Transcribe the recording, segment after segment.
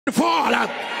fall.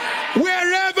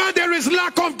 Wherever there is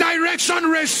lack of direction,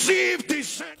 receive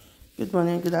this. Good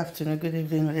morning, good afternoon, good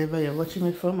evening, wherever you're watching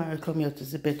me from. I welcome you to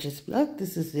Zipper Gist Blog.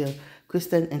 This is your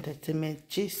Christian Entertainment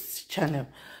Gist channel.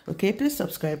 Okay, please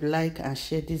subscribe, like, and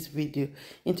share this video.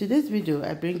 In today's video,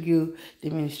 I bring you the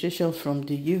ministration from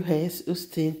the U.S.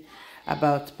 Houston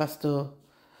about Pastor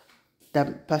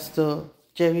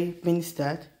Jerry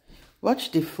ministered.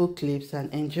 Watch the full clips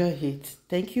and enjoy it.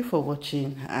 Thank you for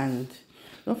watching, and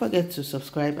don't forget to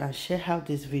subscribe and share out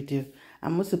this video,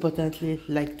 and most importantly,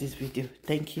 like this video.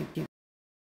 Thank you.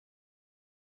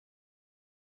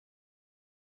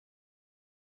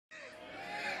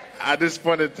 At this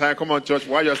point in time, come on, church,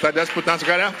 while you're starting, let's put hands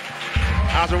together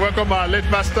as we welcome our late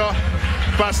pastor,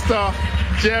 Pastor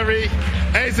Jerry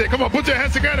Eze. Come on, put your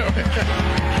hands together.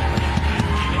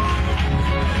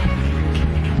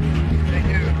 Thank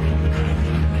you.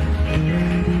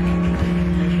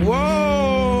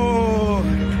 Whoa!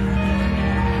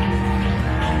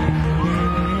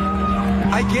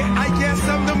 I guess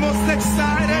I'm the most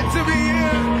excited to be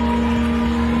here.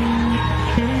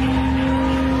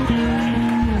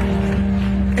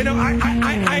 You know,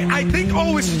 I think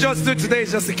all we should just do today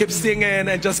is just to keep singing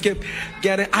and just keep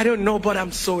getting, I don't know, but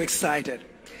I'm so excited.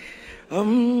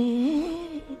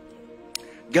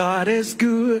 God is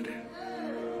good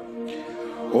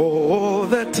all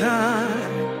the time.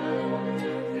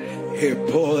 He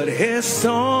put his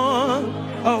song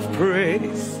of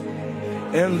praise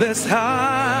in this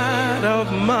heart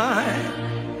of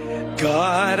mine.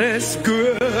 God is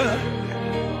good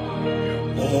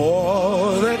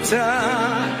all the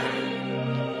time.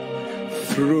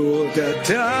 Through the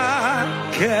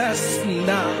darkest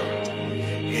night,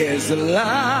 his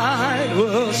light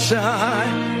will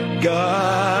shine.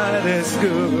 God is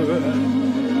good.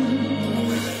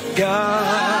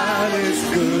 God is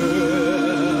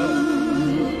good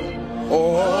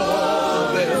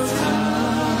all the time.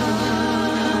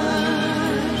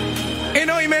 You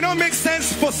know, it may not make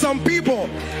sense for some people,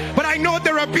 but I know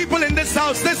there are people in this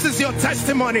house, this is your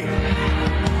testimony.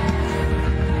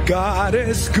 God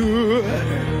is good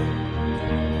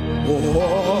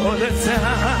all the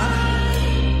time.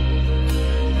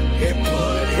 He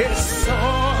put his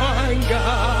song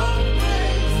up.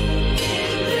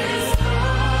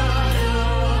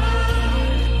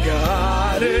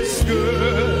 God is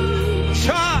good.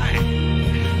 Try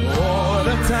all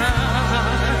the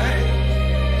time.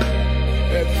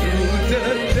 And through the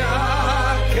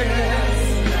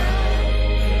darkest,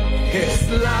 his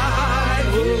light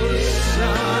will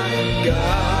shine.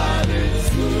 God is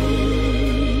good.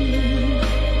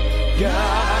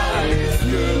 God is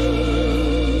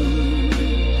good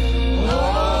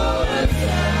all the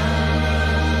time.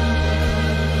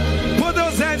 Put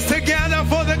those hands together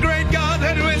for the great God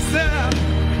that we serve.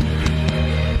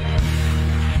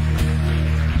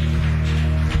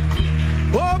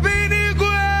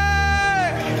 Obinigwe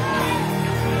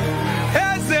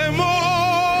Ezemo.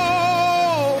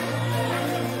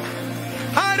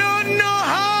 I don't know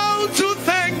how to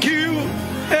thank you,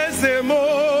 Ezemo.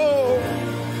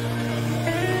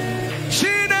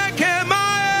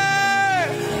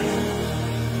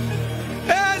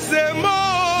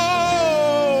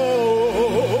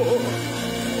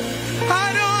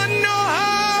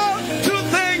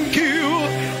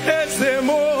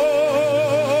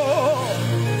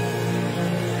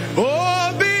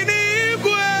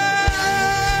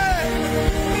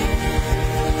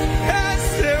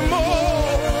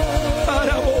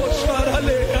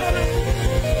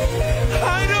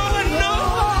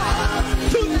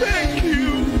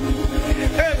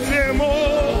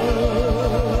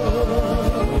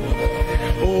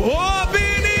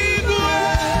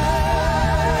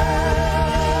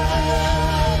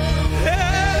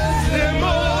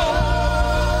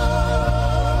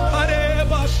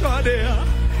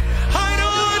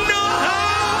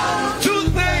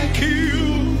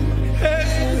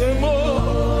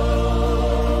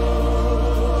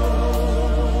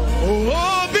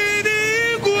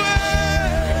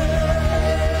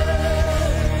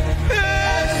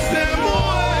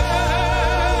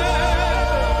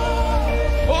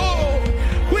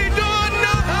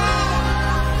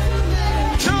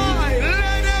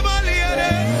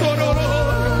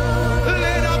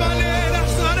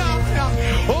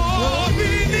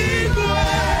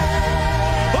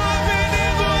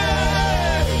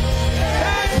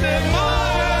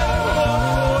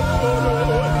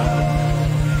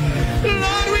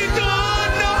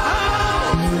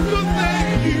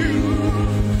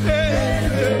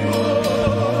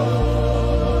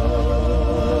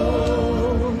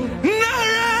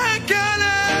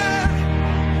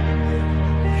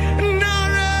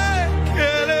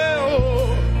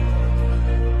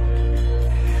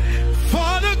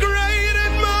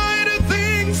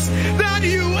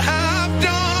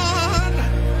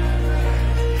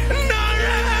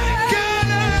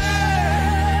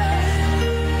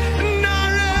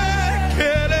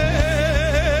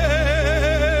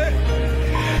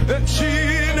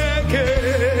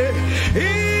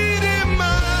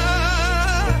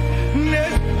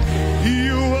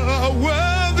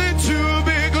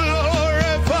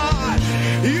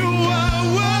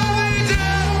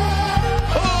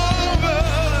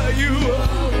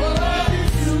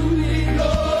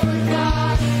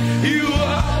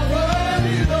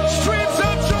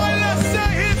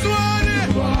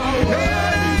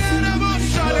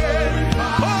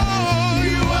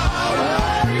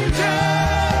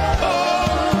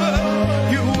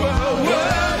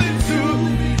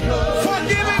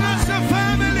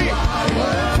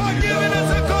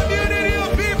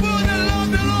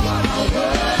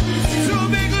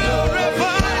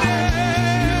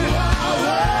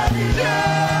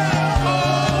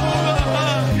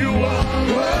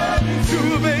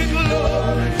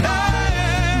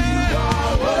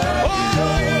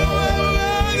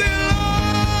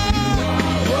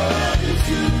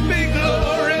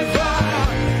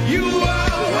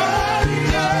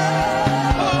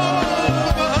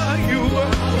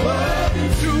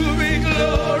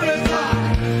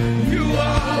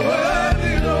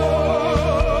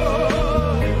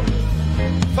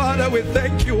 we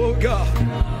thank you, oh God.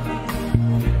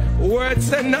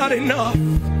 Words are not enough.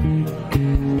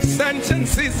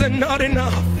 Sentences are not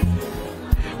enough.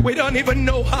 We don't even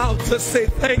know how to say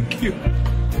thank you.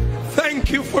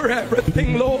 Thank you for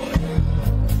everything, Lord.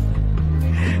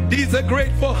 These are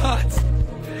grateful hearts.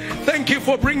 Thank you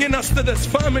for bringing us to this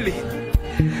family.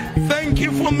 Thank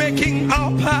you for making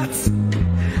our paths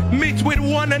meet with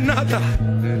one another.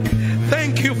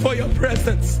 Thank you for your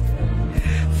presence.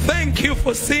 Thank you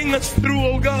for seeing us through,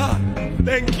 oh God.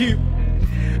 Thank you.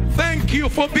 Thank you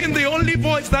for being the only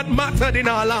voice that mattered in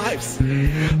our lives.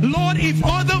 Lord, if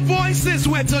other voices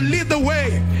were to lead the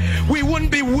way, we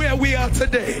wouldn't be where we are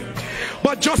today.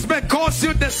 But just because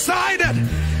you decided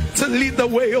to lead the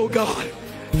way, oh God.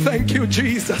 Thank you,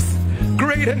 Jesus.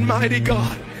 Great and mighty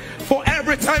God. For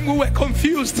every time we were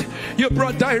confused, you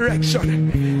brought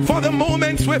direction. For the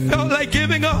moments we felt like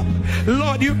giving up,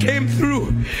 Lord, you came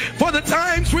through. For the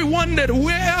times we wondered,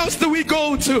 where else do we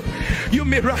go to? You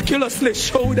miraculously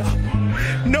showed up.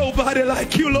 Nobody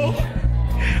like you, Lord.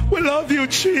 We love you,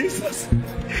 Jesus.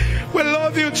 We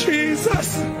love you,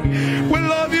 Jesus. We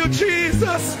love you,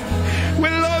 Jesus. We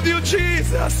love you,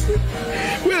 Jesus.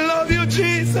 We love you,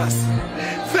 Jesus.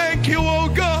 Thank you, oh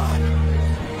God.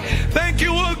 Thank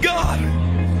you, oh God.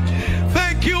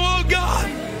 Thank you, oh God.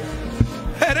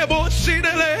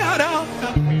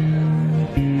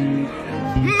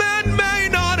 Men may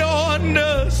not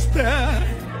understand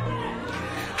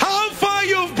how far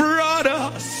you've brought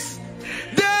us.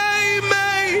 They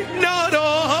may not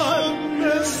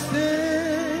understand.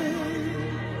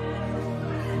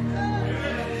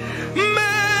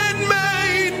 Men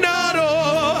may not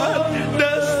understand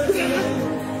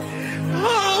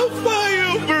how far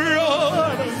you've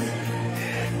brought us.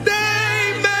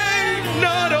 They may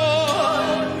not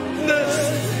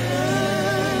understand.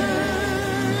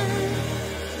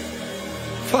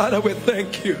 Father, we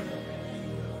thank you.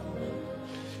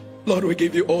 Lord, we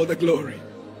give you all the glory.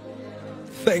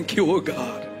 Thank you, oh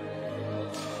God.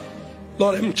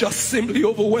 Lord, I'm just simply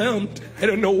overwhelmed. I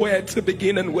don't know where to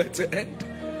begin and where to end.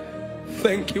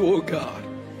 Thank you, oh God.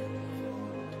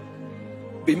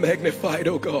 Be magnified,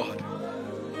 oh God.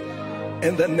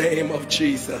 In the name of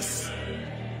Jesus.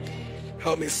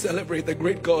 Help me celebrate the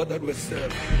great God that we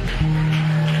serve.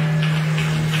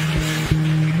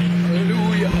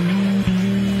 Hallelujah.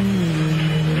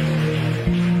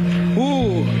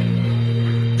 Ooh,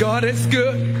 God is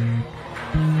good.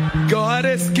 God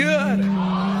is good.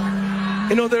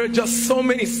 You know, there are just so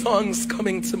many songs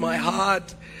coming to my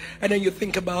heart. And then you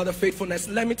think about the faithfulness.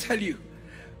 Let me tell you.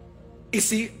 You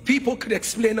see, people could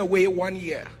explain away 1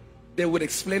 year. They would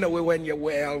explain away when you're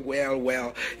well.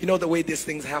 You know, the way these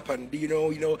things happen. You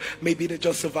know, maybe they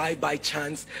just survive by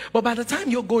chance. But by the time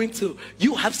you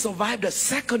have survived a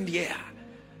second year.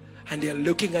 And they're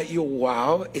looking at you,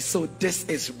 wow. So this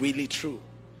is really true.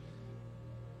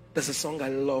 There's a song I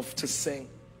love to sing.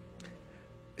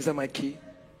 Is that my key?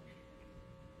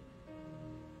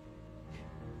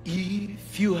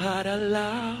 If you had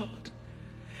allowed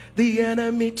the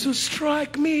enemy to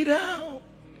strike me down,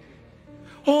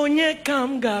 onye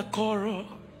kamga koro,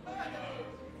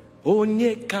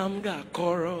 onye kamga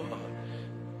koro.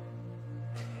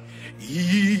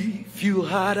 If you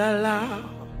had allowed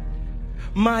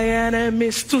my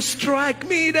enemies to strike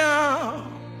me down,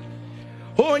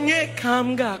 onye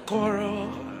kamga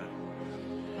koro,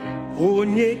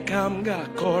 onye kamga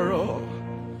koro.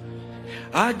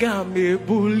 Aga me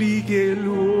buligelu,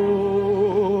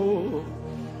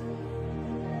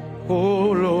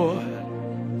 oh Lord.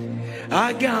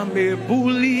 Aga me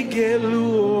buligelu.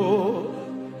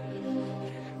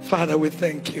 Father, we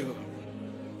thank you.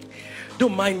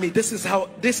 Don't mind me. This is how,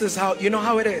 you know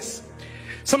how it is.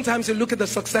 Sometimes you look at the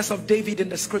success of David in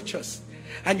the scriptures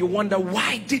and you wonder,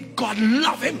 why did God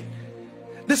love him?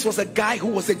 This was a guy who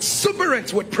was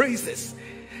exuberant with praises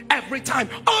every time,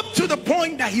 up to the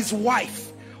point that his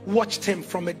wife watched him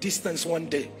from a distance one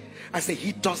day and said,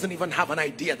 he doesn't even have an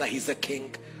idea that he's a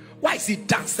king. Why is he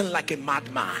dancing like a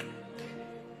madman?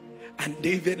 And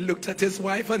David looked at his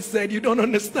wife and said, you don't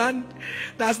understand.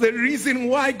 That's the reason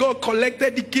why God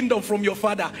collected the kingdom from your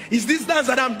father. Is this dance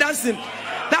that I'm dancing?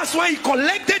 That's why he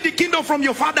collected the kingdom from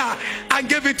your father and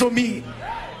gave it to me.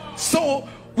 So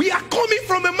we are coming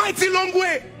from a mighty long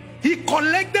way. He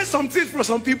collected some things from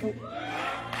some people.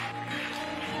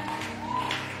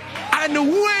 And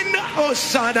when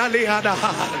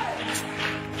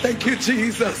thank you,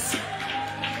 Jesus.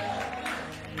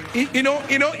 You know,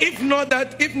 if not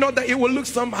that it will look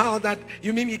somehow that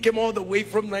you mean he came all the way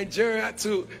from Nigeria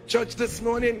to church this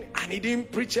morning and he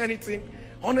didn't preach anything.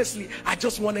 Honestly, I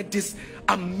just wanted these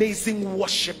amazing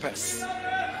worshipers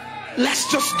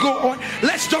Let's just go on.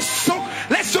 Let's just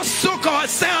soak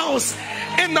ourselves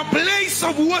in the place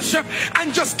of worship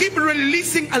and just keep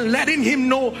releasing and letting him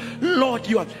know, Lord,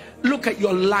 look at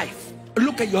your life.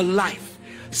 Look at your life.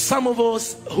 Some of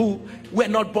us who were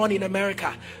not born in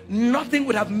America, nothing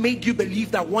would have made you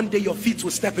believe that one day your feet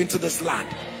will step into this land.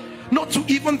 Not to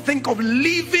even think of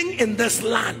living in this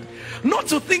land. Not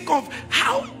to think of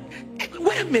how,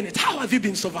 wait a minute, how have you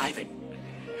been surviving?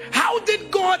 How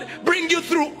did God bring you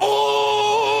through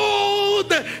all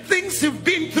the things you've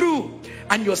been through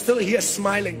and you're still here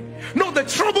smiling? No, the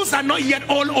troubles are not yet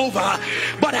all over,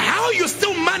 but how you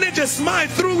still manage to smile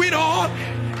through it all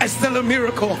is still a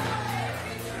miracle.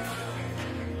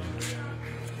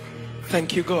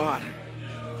 Thank you, God.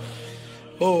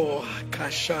 Oh,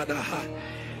 Kashada.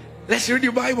 Let's read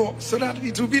the Bible so that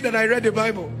it will be that I read the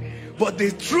Bible. But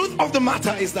the truth of the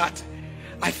matter is that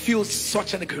I feel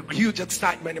such a huge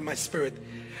excitement in my spirit.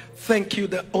 Thank you,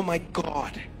 oh my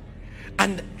God.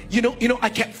 And you know, I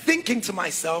kept thinking to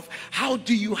myself, how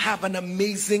do you have an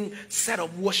amazing set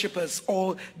of worshipers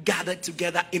all gathered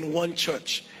together in one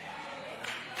church?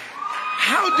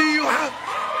 How do you have,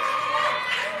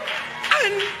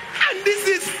 and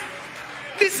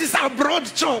this is our broad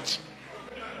church.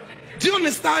 Do you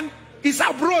understand? It's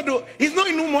abroad. He's not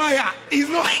in Umuahia. He's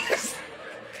not.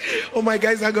 Oh, my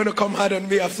guys are going to come hard on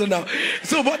me after now.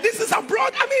 So, but this is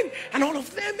abroad. I mean, and all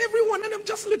of them, everyone, and I'm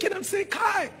just looking and saying,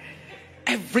 Kai,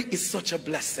 every is such a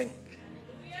blessing.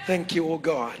 Thank you, oh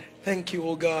God. Thank you,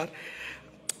 oh God.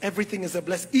 Everything is a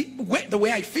blessing. The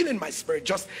way I feel in my spirit,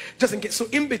 just in case. So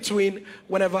in between,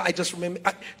 whenever I just remember,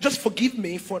 just forgive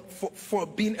me for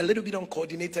being a little bit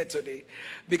uncoordinated today,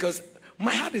 because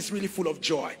my heart is really full of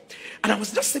joy. And I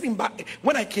was just sitting back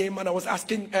when I came and I was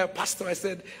asking Pastor, I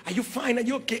said, are you fine? Are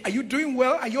you okay? Are you doing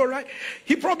well? Are you all right?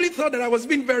 He probably thought that I was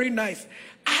being very nice.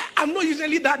 I'm not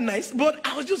usually that nice, but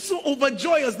I was just so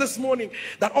overjoyous this morning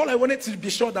that all I wanted to be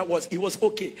sure that was he was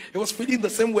okay. He was feeling the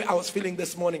same way I was feeling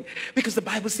this morning. Because the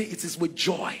Bible says it is with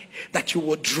joy that you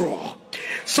will draw.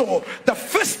 So the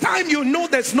first time you know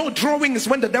there's no drawing is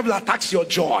when the devil attacks your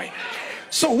joy.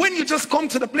 So when you just come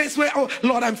to the place where, oh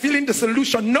Lord, I'm feeling the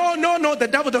solution. No, the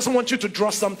devil doesn't want you to draw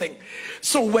something.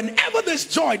 So whenever there's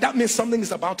joy, that means something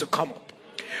is about to come up.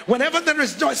 Whenever there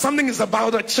is joy, something is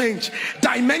about to change.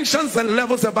 Dimensions and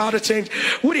levels about to change.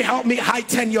 Would you help me high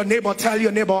 10 your neighbor? Tell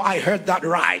your neighbor, I heard that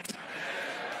right.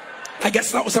 I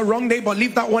guess that was a wrong neighbor.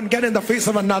 Leave that one, get in the face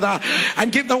of another,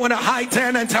 and give that one a high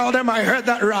 10 and tell them I heard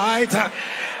that right.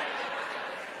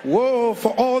 Whoa,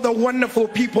 for all the wonderful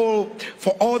people,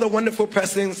 for all the wonderful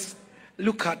persons.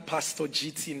 Look at Pastor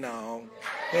GT now.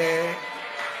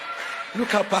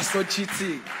 Look at Pastor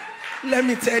GT. Let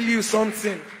me tell you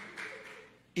something.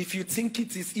 If you think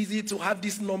it is easy to have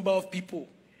this number of people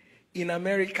in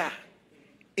America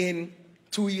in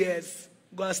 2 years,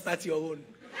 go and start your own.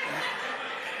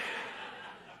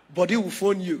 But he will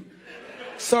phone you.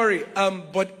 Sorry,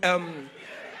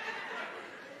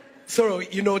 so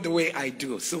you know the way I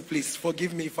do, so please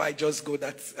forgive me if I just go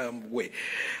that way.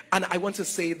 And I want to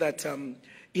say that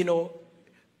you know,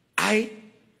 I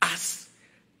as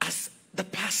the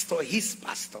pastor, his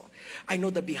pastor, I know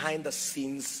the behind the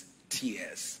scenes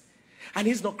tears, and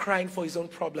he's not crying for his own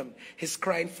problem, he's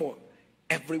crying for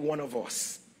every one of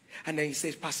us. And then he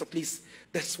says, Pastor, please,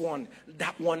 this one,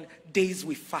 that one, days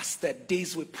we fasted,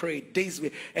 days we prayed,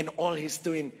 and all he's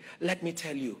doing. Let me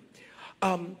tell you,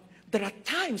 there are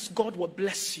times God will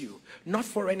bless you, not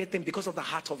for anything, because of the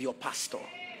heart of your pastor.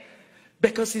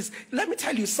 Because let me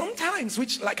tell you, sometimes,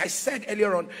 which like I said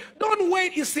earlier on, don't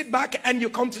wait, you sit back and you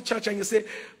come to church and you say,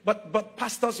 but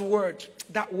pastor's word,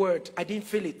 that word, I didn't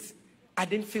feel it. I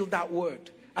didn't feel that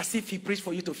word. As if he preached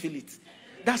for you to feel it.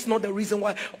 That's not the reason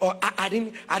why. Or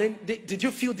did you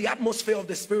feel the atmosphere of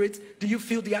the Spirit? Do you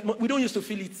feel the atmosphere? We don't used to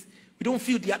feel it. We don't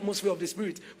feel the atmosphere of the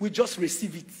Spirit. We just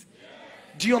receive it.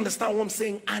 Do you understand what I'm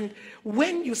saying? And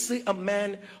when you see a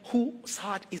man whose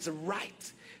heart is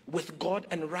right with God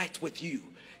and right with you,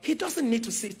 he doesn't need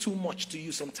to say too much to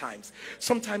you sometimes.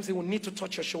 Sometimes he will need to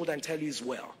touch your shoulder and tell you he's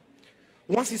well.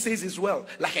 Once he says he's well,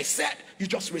 like I said, you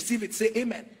just receive it, say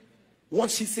amen.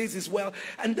 Once he says he's well,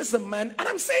 and this is a man, and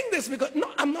I'm saying this because,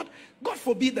 no, I'm not, God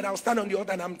forbid that I'll stand on the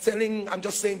altar and I'm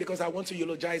just saying because I want to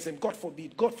eulogize him. God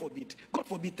forbid, God forbid, God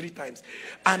forbid 3 times.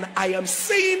 And I am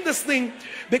saying this thing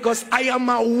because I am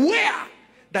aware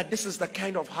that this is the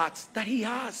kind of heart that he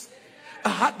has. A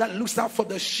heart that looks out for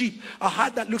the sheep. A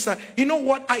heart that looks out. You know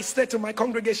what I say to my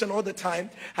congregation all the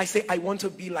time? I say, I want to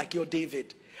be like your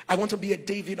David. I want to be a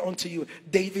David unto you.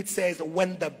 David says,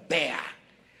 when the bear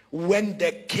when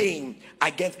they came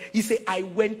against, he said, I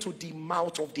went to the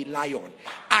mouth of the lion.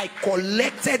 I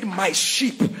collected my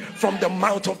sheep from the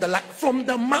mouth of the lion. From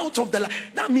the mouth of the lion.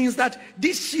 That means that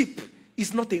this sheep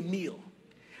is not a meal.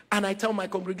 And I tell my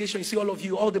congregation, you see, all of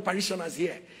you, all the parishioners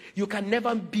here, you can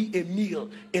never be a meal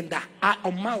in the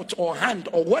mouth or hand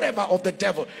or whatever of the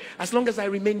devil, as long as I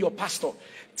remain your pastor.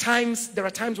 There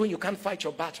are times when you can't fight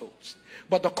your battles,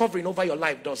 but the covering over your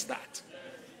life does that.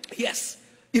 Yes.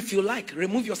 If you like,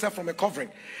 remove yourself from a covering.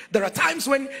 There are times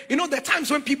when, there are times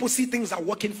when people see things are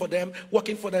working for them,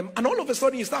 and all of a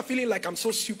sudden you start feeling like, I'm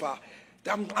so super,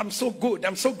 I'm so good,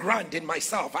 I'm so grand in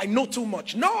myself, I know too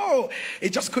much. No, it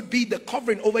just could be the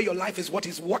covering over your life is what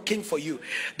is working for you.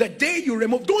 The day you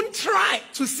remove, don't try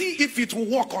to see if it will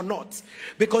work or not,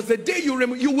 because the day you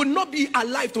remove, you will not be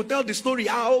alive to tell the story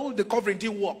how the covering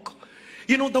didn't work.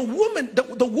 The woman,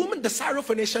 the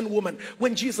Syrophoenician woman,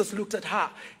 when Jesus looked at her,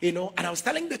 and I was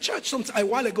telling the church a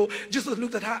while ago, Jesus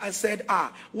looked at her and said,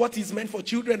 what is meant for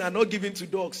children are not given to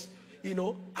dogs. And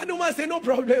the woman said, no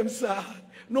problem, sir,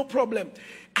 no problem.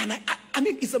 And I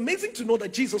mean, it's amazing to know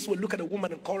that Jesus will look at a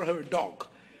woman and call her a dog.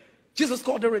 Jesus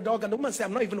called her a dog, and the woman said,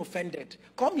 I'm not even offended.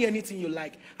 Call me anything you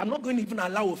like. I'm not going to even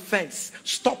allow offense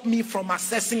stop me from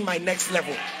assessing my next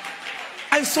level.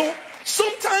 And so,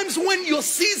 sometimes when your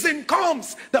season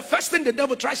comes, the first thing the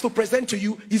devil tries to present to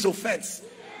you is offense.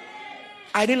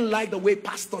 I didn't like the way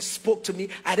pastor spoke to me.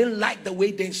 I didn't like the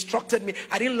way they instructed me.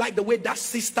 I didn't like the way that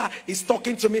sister is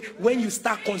talking to me. When you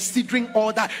start considering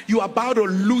all that, you're about to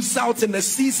lose out in the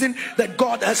season that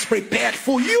God has prepared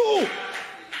for you.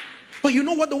 But you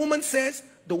know what the woman says?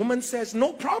 The woman says,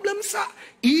 no problem, sir.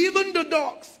 Even the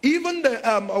dogs, even the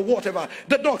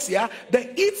the dogs,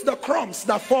 they eat the crumbs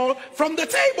that fall from the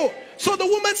table. So the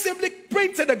woman simply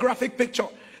printed a graphic picture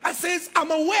and says,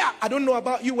 I'm aware. I don't know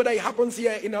about you, whether it happens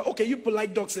here okay, you people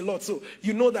like dogs a lot, so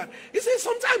you know that. He says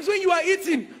sometimes when you are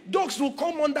eating, dogs will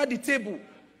come under the table.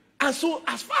 And so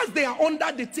as far as they are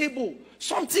under the table,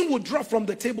 something will drop from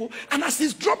the table, and as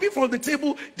it's dropping from the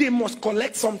table, they must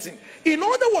collect something. In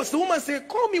other words, the woman said,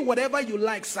 call me whatever you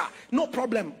like, sir, no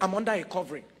problem, I'm under a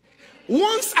covering.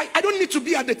 Once I don't need to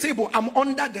be at the table, I'm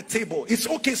under the table. It's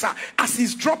okay, sir. As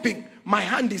it's dropping, my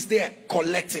hand is there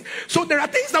collecting. So there are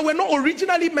things that were not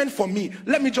originally meant for me.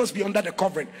 Let me just be under the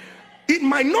covering. It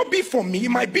might not be for me, it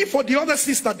might be for the other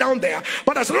sister down there,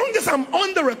 but as long as I'm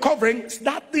under a covering,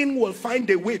 that thing will find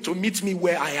a way to meet me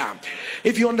where I am.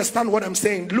 If you understand what I'm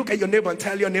saying, look at your neighbor and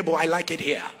tell your neighbor, I like it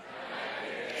here.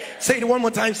 Say it one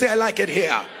more time, say I like it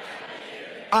here.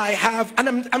 I have,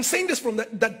 and I'm saying this from the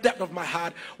depth of my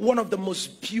heart, one of the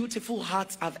most beautiful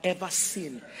hearts I've ever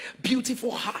seen.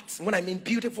 Beautiful hearts. When I mean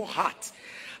beautiful heart,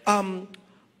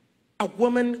 a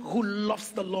woman who loves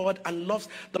the Lord and loves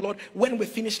the Lord. When we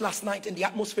finished last night in the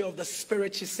atmosphere of the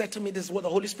Spirit, she said to me, this is what the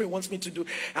Holy Spirit wants me to do.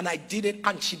 And I did it,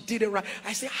 and she did it right.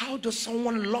 I said, how does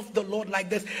someone love the Lord like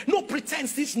this? No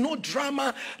pretenses, no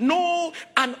drama, no,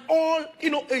 and all,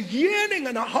 a yearning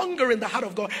and a hunger in the heart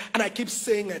of God. And I keep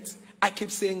saying it.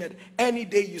 Any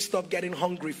day you stop getting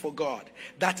hungry for God,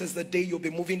 that is the day you'll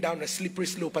be moving down a slippery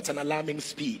slope at an alarming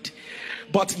speed.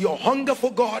 But your hunger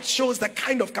for God shows the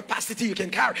kind of capacity you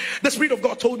can carry. The Spirit of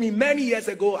God told me many years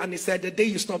ago, and he said, the day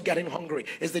you stop getting hungry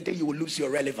is the day you will lose your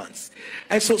relevance.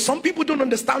 And so some people don't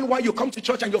understand why you come to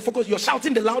church and you're focused, you're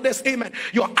shouting the loudest amen.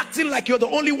 You're acting like you're the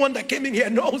only one that came in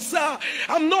here. No, sir,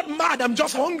 I'm not mad, I'm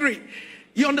just hungry.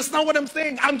 You understand what I'm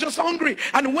saying? I'm just hungry.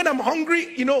 And when I'm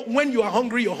hungry, when you are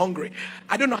hungry, you're hungry.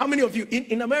 I don't know how many of you,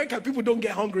 in America, people don't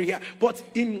get hungry here. But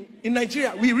in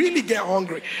Nigeria, we really get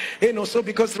hungry. So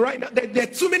because right now, there are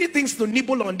too many things to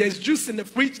nibble on. There's juice in the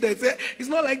fridge. It's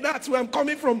not like that. Where I'm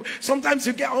coming from, sometimes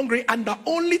you get hungry. And the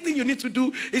only thing you need to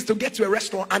do is to get to a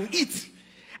restaurant and eat.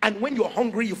 And when you're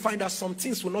hungry, you find out some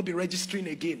things will not be registering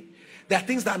again. There are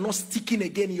things that are not sticking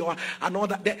again. And all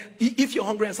that. If you're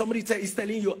hungry and somebody is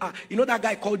telling you, that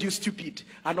guy called you stupid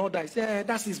and all that, say,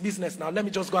 that's his business now. Let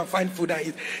me just go and find food and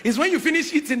eat. It's when you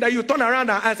finish eating that you turn around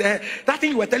and ask, that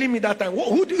thing you were telling me that time,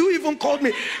 who even called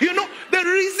me? The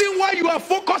reason why you are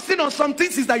focusing on some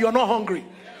things is that you're not hungry.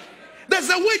 There's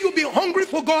a way you'll be hungry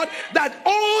for God that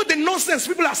all the nonsense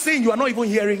people are saying, you are not even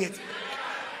hearing it.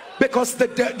 Because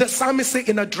the psalmist said,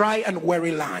 in a dry and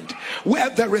weary land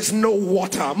where there is no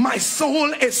water, my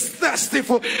soul is thirsty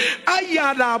for. There's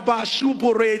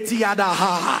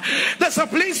a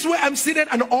place where I'm sitting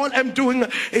and all I'm doing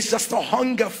is just a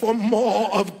hunger for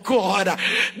more of God.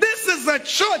 This is a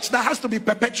church that has to be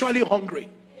perpetually hungry.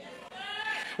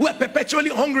 We're perpetually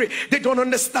hungry. They don't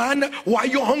understand why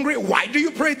you're hungry. Why do you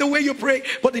pray the way you pray?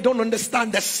 But they don't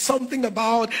understand there's something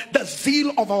about the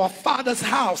zeal of our Father's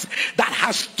house that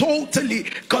has totally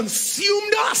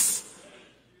consumed us.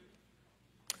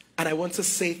 And I want to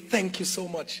say thank you so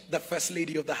much, the First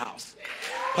Lady of the house,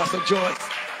 Pastor Joyce.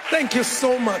 Thank you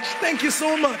so much. Thank you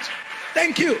so much.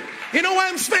 Thank you. You know why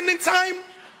I'm spending time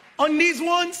on these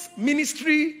ones?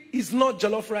 Ministry is not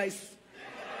jollof rice.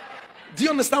 Do you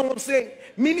understand what I'm saying?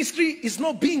 Ministry is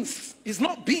not beans. It's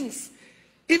not beans.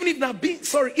 Even if not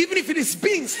beans, even if it is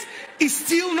beans, it's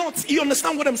still not. You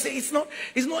understand what I'm saying?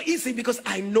 It's not easy, because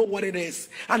I know what it is.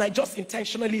 And I just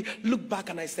intentionally look back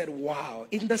and I said, wow,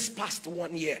 in this past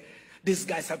 1 year, these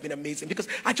guys have been amazing. Because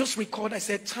I just recalled, I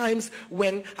said, times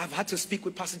when I've had to speak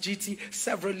with Pastor GT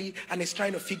severally, and he's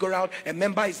trying to figure out, a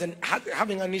member is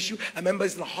having an issue, a member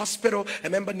is in the hospital, a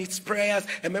member needs prayers,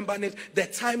 a member needs, there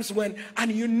are times when,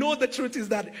 and you know the truth is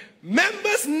that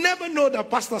members never know that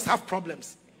pastors have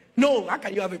problems. No, how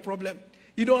can you have a problem?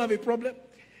 You don't have a problem.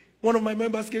 One of my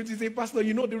members came to say, Pastor,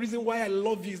 you know the reason why I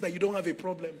love you is that you don't have a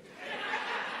problem.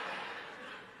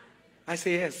 I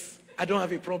say, yes, I don't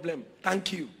have a problem.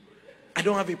 Thank you. I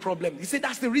don't have a problem. He said,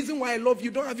 that's the reason why I love you.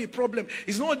 Don't have a problem.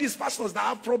 It's not these pastors that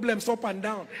have problems up and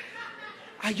down.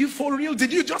 Are you for real?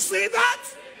 Did you just say that?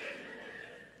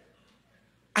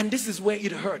 And this is where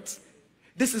it hurts.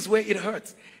 This is where it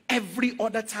hurts. Every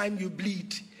other time you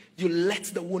bleed, you let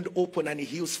the wound open and it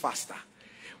heals faster.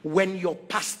 When your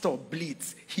pastor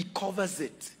bleeds, he covers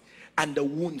it and the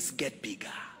wounds get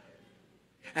bigger.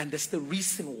 And that's the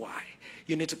reason why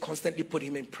you need to constantly put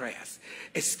him in prayers.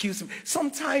 Excuse me.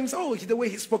 Sometimes, the way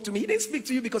he spoke to me, he didn't speak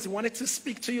to you because he wanted to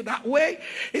speak to you that way.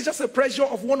 It's just a pressure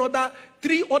of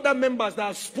three other members that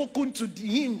have spoken to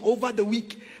him over the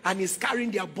week, and he's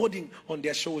carrying their burden on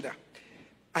their shoulder.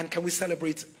 And can we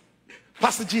celebrate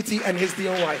Pastor GT and his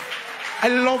dear wife? I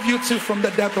love you too from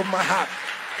the depth of my heart.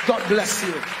 God bless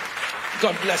you.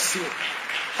 God bless you.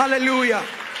 Hallelujah.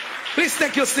 Please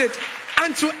take your seat.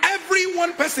 And to every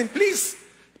one person, please,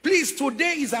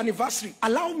 today is anniversary.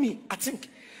 Allow me, I think.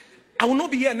 I will not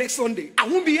be here next Sunday. I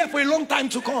won't be here for a long time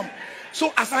to come.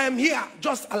 So as I am here,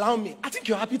 just allow me. I think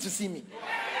you're happy to see me.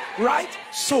 Right?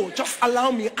 So just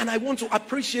allow me, and I want to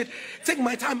take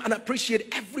my time and appreciate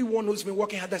everyone who's been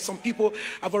working hard. There's some people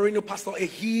I've already know, Pastor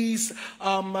Ahis,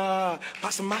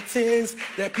 Pastor Martins.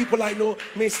 There are people I know,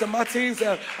 Mr. Martins,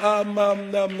 Yeka,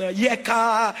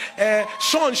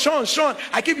 Sean.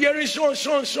 I keep hearing Sean,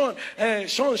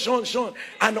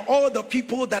 and all the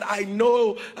people that I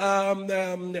know,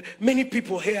 many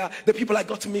people here, the people I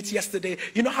got to meet yesterday.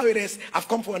 You know how it is. I've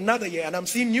come for another year, and I'm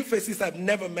seeing new faces I've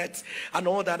never met, and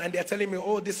all that. And they're telling me,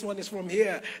 oh, this one is from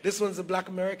here. This one's a black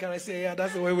American. I say, yeah,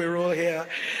 that's the way we roll here.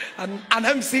 And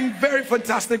I'm seeing very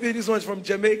fantastic. This one's from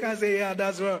Jamaica. I say, yeah,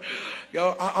 that's where.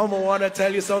 Yo, I'm going to want to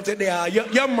tell you something there.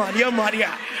 You're mad,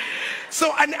 yeah. So,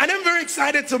 and I'm very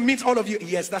excited to meet all of you.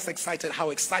 Yes, that's excited, how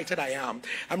excited I am.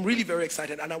 I'm really very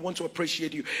excited, and I want to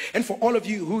appreciate you. And for all of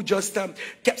you who just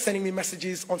kept sending me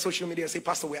messages on social media, say,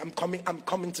 Pastor, I'm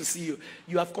coming to see you.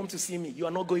 You have come to see me. You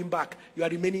are not going back. You are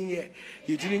remaining here.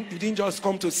 You didn't just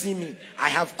come to see me. I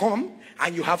have come,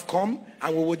 and you have come,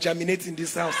 and we will germinate in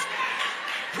this house.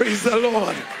 Praise the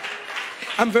Lord.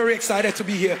 I'm very excited to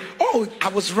be here. Oh, I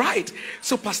was right.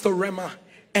 So, Pastor Rema,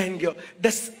 and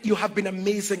you have been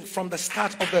amazing from the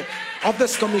start of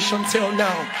this commission till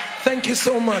now. Thank you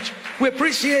so much. We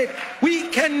appreciate. We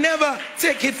can never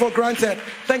take it for granted.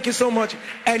 Thank you so much.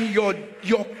 And your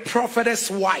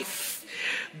prophetess wife.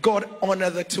 God honor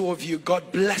the two of you.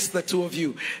 God bless the two of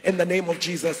you in the name of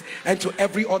Jesus. And to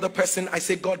every other person, I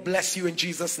say God bless you in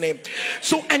Jesus' name.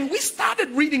 So, and we started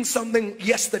reading something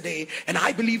yesterday, and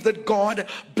I believe that God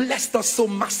blessed us so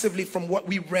massively from what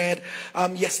we read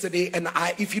yesterday. And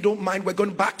if you don't mind, we're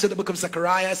going back to the book of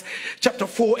Zechariah chapter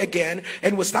 4 again,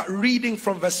 and we'll start reading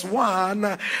from verse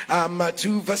 1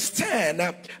 to verse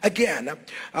 10 again.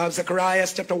 Zechariah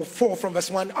chapter 4 from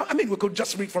verse 1. I mean, we could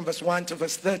just read from verse 1 to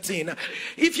verse 13.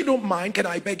 If you don't mind, can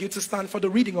I beg you to stand for the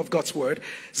reading of God's word?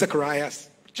 Zechariah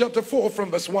chapter 4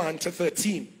 from verse 1 to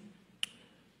 13.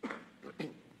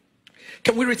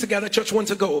 Can we read together, church? Want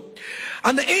to go?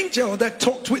 And the angel that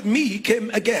talked with me came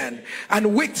again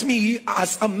and waked me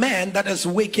as a man that is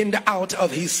wakened out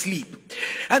of his sleep,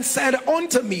 and said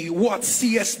unto me, what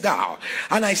seest thou?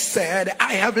 And I said,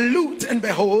 I have looked, and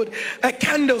behold, a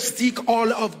candlestick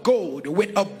all of gold,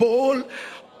 with a bowl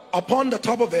upon the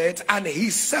top of it, and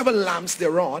his 7 lamps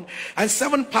thereon, and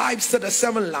 7 pipes to the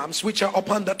 7 lamps which are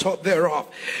upon the top thereof,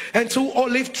 and 2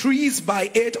 olive trees by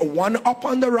it, one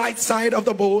upon the right side of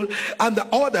the bowl, and the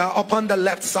other upon the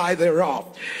left side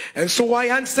thereof. And so I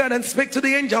answered and spake to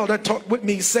the angel that talked with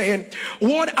me, saying,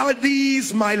 what are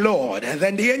these, my Lord? And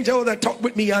then the angel that talked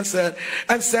with me answered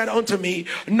and said unto me,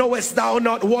 knowest thou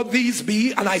not what these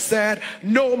be? And I said,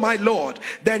 no, my Lord.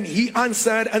 Then he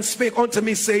answered and spake unto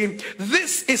me, saying,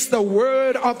 this is is the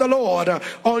word of the Lord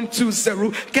unto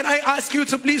Zerubbabel. Can I ask you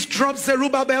to please drop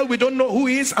Zerubbabel? We don't know who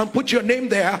he is, and put your name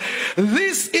there.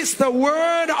 This is the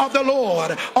word of the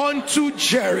Lord unto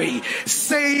Jerry,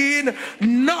 saying,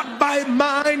 not by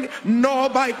mind nor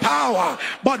by power,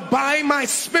 but by my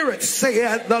spirit,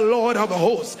 saith the Lord of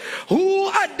hosts. Who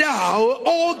art thou,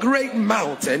 O great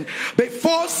mountain?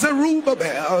 Before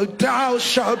Zerubbabel thou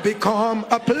shalt become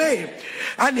a plain,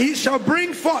 and he shall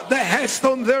bring forth the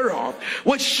headstone thereof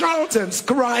with shoutings,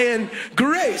 crying,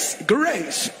 grace,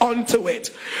 grace unto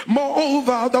it.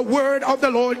 Moreover, the word of the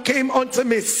Lord came unto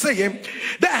me, saying,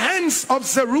 the hands of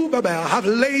Zerubbabel have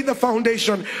laid the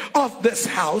foundation of this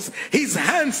house, his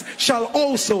hands shall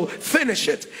also finish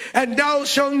it. And thou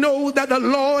shalt know that the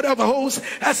Lord of hosts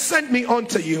has sent me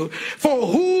unto you. For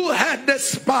who had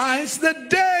despised the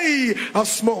day of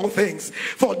small things?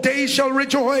 For they shall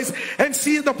rejoice and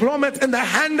see the plummet in the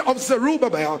hand of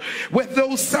Zerubbabel. With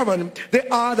those seven, they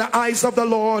are the eyes of the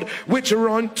Lord, which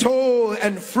run to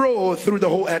and fro through the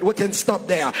whole earth. We can stop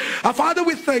there. Father,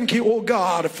 we thank you, oh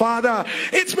God. Father,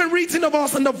 it's been written of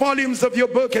us in the volumes of your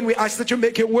book, and we ask that you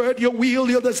make your word, your will,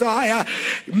 your desire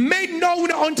made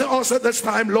known unto us at this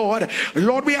time, Lord.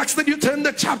 Lord, we ask that you turn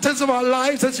the chapters of our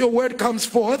lives as your word comes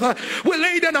forth. We'll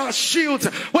lay down our shields,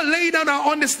 we'll lay down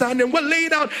our understanding, we'll lay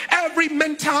down every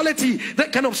mentality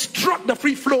that can obstruct the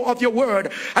free flow of your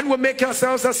word, and we'll make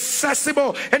ourselves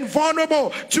accessible and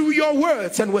vulnerable to your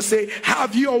words, and we'll say,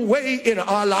 have your way in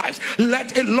our lives.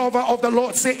 Let a lover of the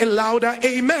Lord say it louder,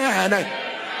 amen.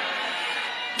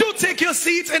 Do take your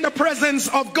seats in the presence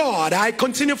of God. I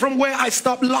continue from where I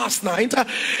stopped last night,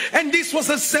 and this was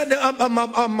a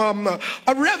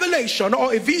revelation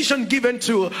or a vision given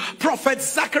to prophet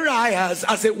Zacharias,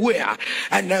 as it were.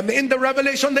 And in the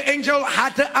revelation, the angel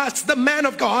had to ask the man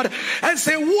of God and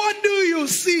say, what do you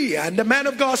see? And the man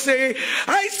of God say,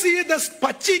 I see this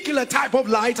particular type of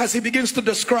light. As he begins to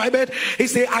describe it, he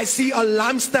say, I see a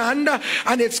lampstand,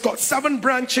 and it's got 7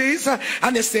 branches,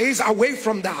 and it says, away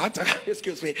from that,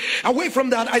 excuse me, away from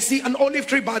that, I see an olive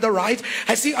tree by the right,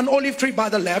 I see an olive tree by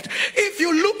the left. If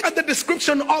you look at the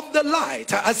description of the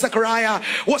light, as Zechariah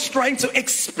was trying to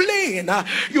explain,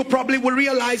 you probably will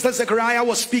realize that Zechariah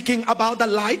was speaking about the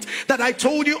light that I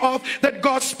told you of, that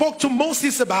God spoke to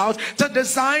Moses about to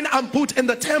design and put in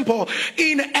the temple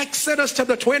in Exodus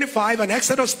chapter 25 and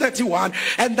Exodus 31,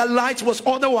 and the light was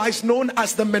otherwise known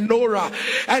as the menorah.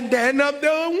 And then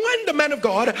when the man of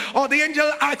God or the angel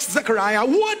asked Zechariah,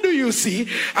 what do you see?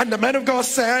 And the man of God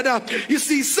said, you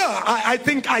see, sir, I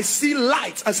think I see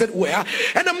light, as it were,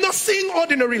 and I'm not seeing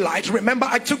ordinary light. Remember,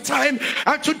 I took time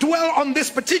to dwell on this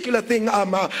particular thing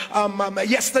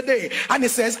yesterday, and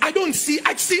it says, I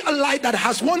see a light that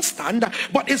has one stand,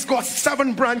 but it's got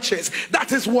 7 branches.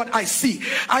 That is what I see.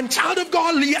 And child of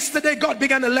God, yesterday God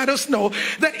began to let us know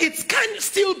that it can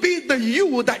still be the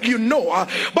you that you know,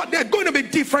 but there are going to be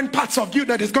different parts of you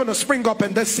that is going to spring up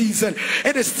in this season.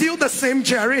 It is still the same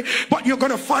Jerry, but you're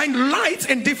going to find light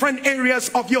in different areas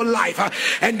of your life.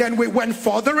 And then we went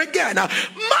further again. By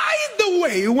the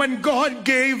way, when God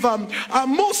gave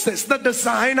Moses the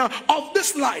design of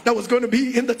this light that was going to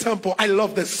be in the temple, I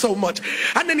love this so much.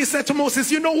 And then he said to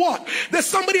Moses, you know what, there's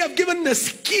somebody I've given the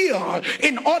skill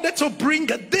in order to bring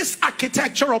this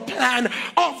architectural plan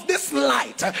of this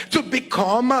light to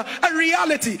become a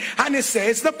reality. And he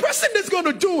says the person that's going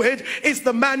to do it is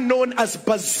the man known as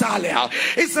Bezalel.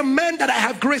 It's a man that I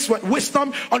have grace with,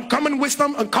 wisdom,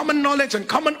 uncommon knowledge, and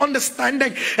common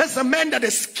understanding. It's a man that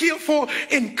is skillful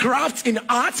in crafts, in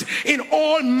art, in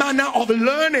all manner of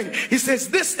learning. He says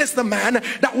this is the man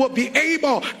that will be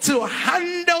able to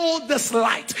handle this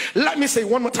light. Let me say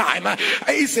one more time.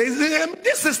 He says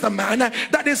this is the man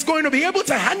that is going to be able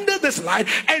to handle this light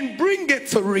and bring it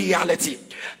to reality.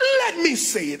 Let me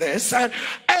say this, and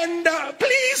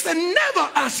please never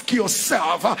ask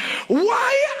yourself,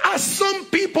 why are some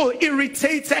people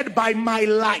irritated by my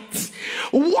light?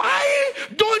 Why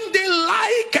don't they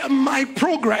like my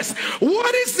progress?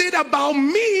 What is it about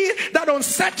me that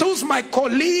unsettles my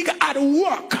colleague at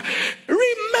work?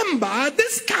 Remember,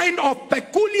 this kind of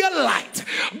peculiar light,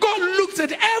 God looked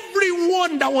at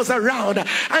everyone that was around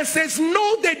and says,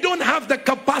 no, they don't have the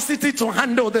capacity to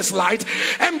handle this light.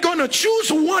 I'm going to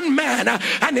choose one man,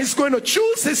 and he's going to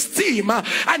choose his team,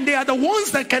 and they are the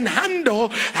ones that can handle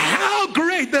how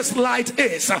great this light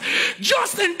is.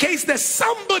 Just in case there's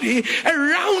somebody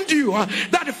around you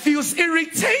that feels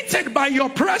irritated irritated by your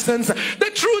presence.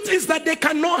 The truth is that they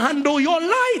cannot handle your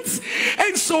light.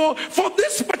 And so for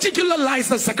this particular light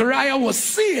that Zechariah was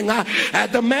seeing,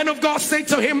 the man of God said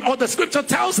to him, or the scripture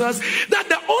tells us, that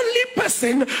the only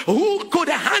person who could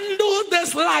handle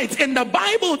this light in the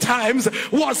Bible times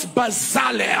was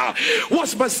Bezalel.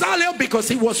 Was Bezalel because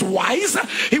he was wise,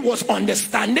 he was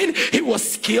understanding, he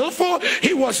was skillful,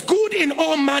 he was good in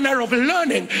all manner of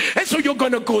learning. And so you're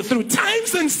going to go through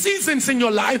times and seasons in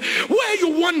your life where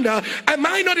you wonder, am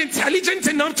I not intelligent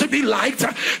enough to be liked?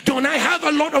 Don't I have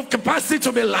a lot of capacity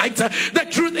to be liked? The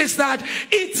truth is that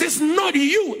it is not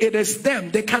you, it is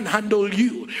them. They can't handle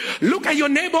you. Look at your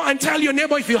neighbor and tell your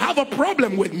neighbor, if you have a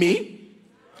problem with me,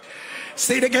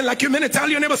 say it again like you meant it. Tell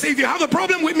your neighbor, say, if you have a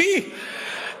problem with me,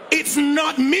 it's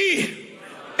not me,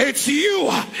 it's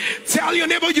you. Tell your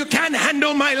neighbor, you can't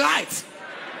handle my light.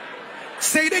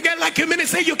 Say it again like you meant it.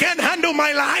 Say, you can't handle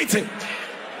my light.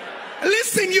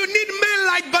 Listen, you need men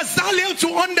like Bezalel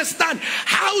to understand.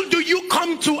 How do you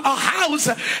come to a house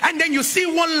and then you see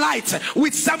one light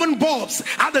with 7 bulbs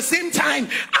at the same time?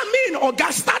 I mean, or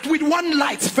God, start with one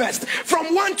light first,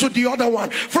 from one to the other one,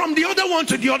 from the other one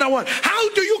to the other one. How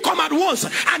do you come at once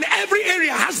and every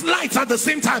area has lights at the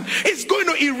same time? It's going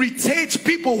to irritate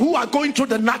people who are going through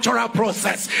the natural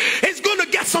process. It's going to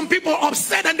get some people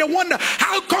upset and they wonder,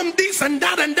 how come this and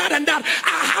that and that and that are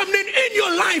happening in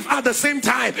your life at the same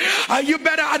time? You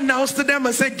better announce to them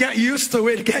and say, get used to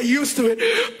it, get used to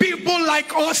it. People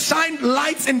like us shine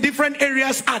lights in different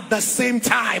areas at the same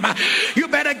time. You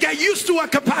better get used to a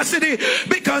capacity,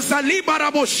 because I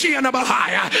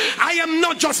am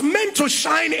not just meant to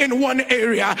shine in one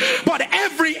area, but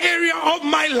every area of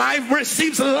my life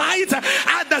receives light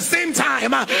at the same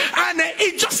time. And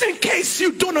just in case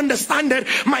you don't understand it,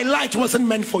 my light wasn't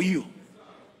meant for you.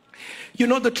 You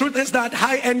know, the truth is that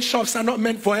high-end shops are not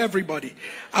meant for everybody.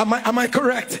 Am I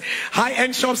correct?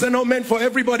 High-end shops are not meant for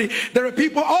everybody. There are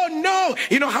people, oh no,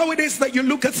 you know how it is that you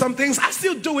look at some things. I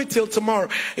still do it till tomorrow.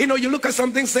 You know, you look at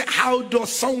some things, say, how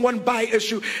does someone buy a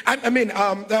shoe?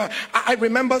 I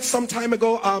remember some time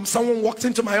ago, someone walked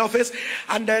into my office,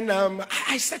 and then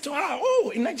I said to her,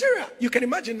 oh, in Nigeria, you can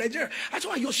imagine Nigeria. I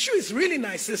told her, your shoe is really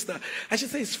nice, sister. And she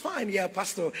said, it's fine, yeah,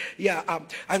 pastor, yeah.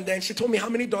 And then she told me how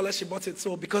many dollars she bought it.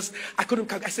 So because I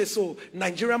couldn't, I said, so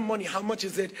Nigerian money, how much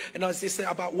is it? And I said,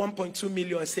 about 1.2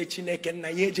 million. I said, Chineke and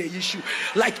Nayeje issue.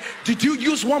 Like, did you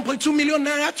use 1.2 million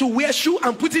naira to wear shoe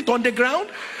and put it on the ground?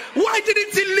 Why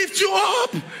didn't it lift you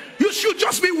up? You should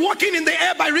just be walking in the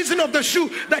air by reason of the shoe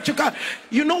that you can.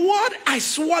 You know what? I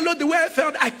swallowed the way I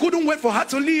felt. I couldn't wait for her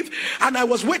to leave. And I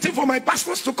was waiting for my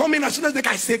pastors to come in. As soon as the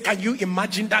guy said, can you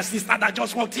imagine that sister that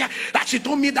just walked here, that she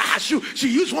told me that her shoe, she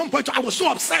used 1.2. I was so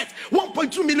upset.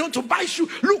 1.2 million to buy shoe.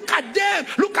 Look at them.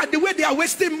 Look at the way they are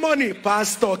wasting money.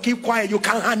 Pastor, keep quiet. You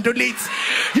can't handle it.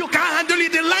 You can't handle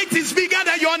it. The light is bigger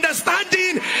than your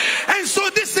understanding. And so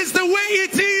this is the way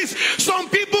it is. Some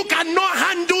people cannot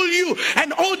handle you,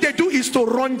 and all they do is to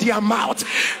run their mouth.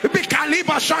 You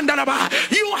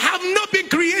have not been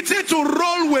created to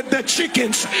roll with the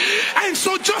chickens. And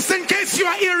so just in case you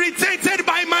are irritated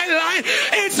by my light,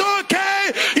 it's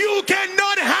okay. You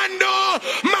cannot handle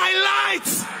my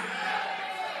light.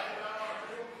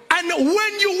 And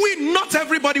when you win, not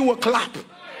everybody will clap.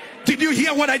 Did you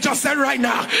hear what I just said right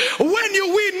now? When you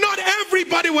win, not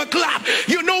everybody will clap.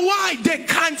 You know why? They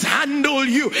can't handle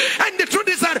you. And the truth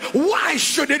is that, why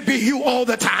should it be you all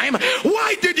the time?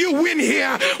 Why did you win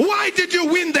here? Why did you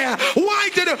win there? Why?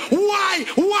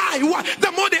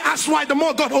 The more they ask why, the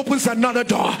more God opens another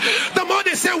door. The more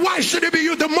they say, why should it be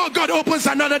you? The more God opens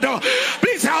another door.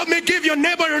 Please help me give your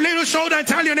neighbor a little shoulder and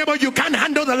tell your neighbor, you can't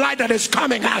handle the light that is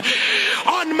coming out.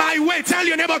 On my way, tell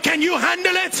your neighbor, can you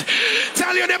handle it?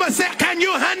 Tell your neighbor, say, can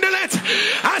you handle it?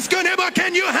 Ask your neighbor,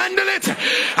 can you handle it?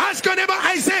 Ask your neighbor,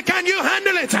 I say, can you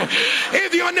handle it?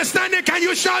 If you understand it, can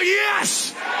you shout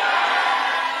yes?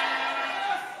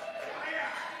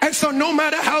 And so no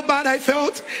matter how bad I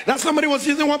felt that somebody was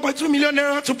using 1.2 million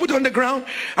naira to put on the ground,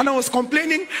 and I was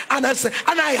complaining, and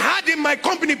I had in my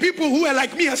company people who were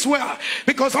like me as well,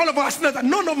 because all of us know that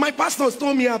none of my pastors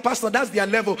told me, pastor, that's their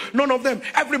level. None of them.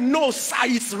 Every no, sir,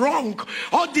 it's wrong.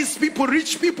 All these people,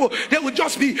 rich people, they would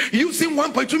just be using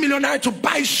 1.2 million naira to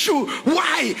buy shoe.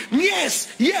 Why?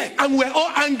 Yes, yeah. And we're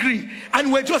all angry,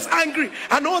 and we're just angry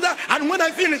and all that. And when I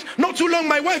finished, not too long,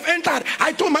 my wife entered.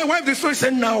 I told my wife the story.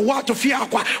 Said, now what to fear?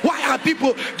 Why are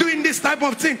people doing this type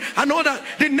of thing? And all that.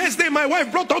 The next day, my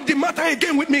wife brought up the matter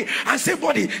again with me and said,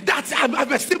 buddy,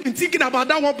 I've still been thinking about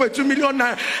that 1.2 million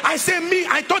naira. I said,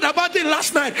 I thought about it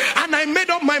last night, and I made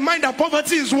up my mind that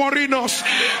poverty is worrying us.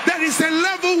 There is a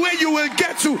level where you will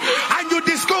get to, and you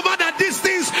discover that these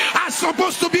things are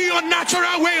supposed to be your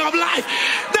natural way of life.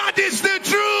 That is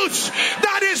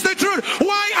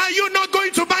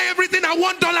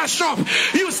shop.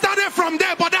 You started from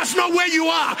there, but that's not where you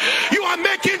are. You are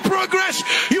making progress.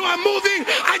 You are moving,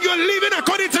 and you're living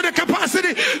according to the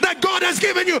capacity that God has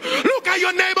given you. Look at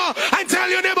your neighbor and tell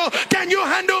your neighbor, can you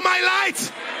handle my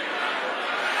light?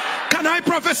 Can I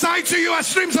prophesy to you as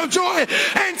streams of joy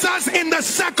enters in the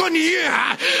second year?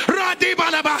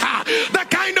 The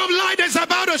kind of light is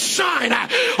about to shine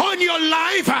on your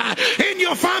life, in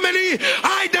your family.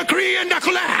 I decree and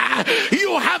declare,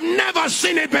 you have never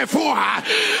seen it before.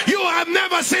 You have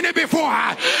never seen it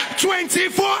before.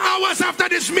 24 hours after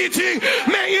this meeting,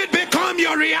 may it become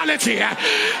your reality.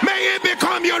 May it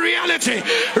become your reality.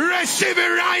 Receive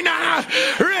it right now.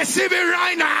 Receive it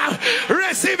right now.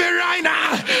 Receive it right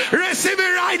now. Receive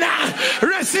it right now.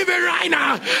 Receive it right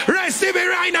now. Receive it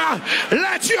right now.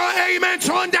 Let your amen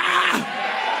thunder.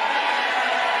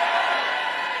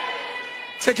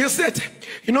 Take your seat.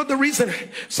 You know the reason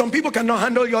some people cannot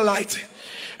handle your light.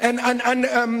 And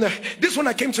this when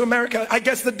I came to America, I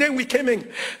guess the day we came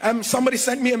in, somebody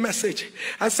sent me a message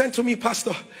and sent to me,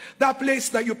 Pastor, that place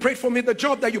that you prayed for me, the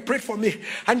job that you prayed for me,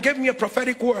 and gave me a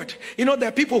prophetic word. You know, there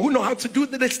are people who know how to do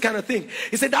this kind of thing.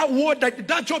 He said, that word,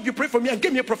 that job you prayed for me and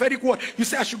gave me a prophetic word, you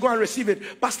say I should go and receive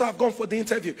it. Pastor, I've gone for the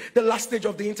interview, the last stage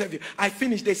of the interview. I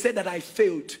finished. They said that I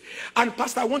failed. And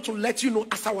Pastor, I want to let you know,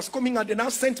 as I was coming out, they now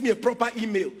sent me a proper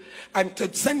email and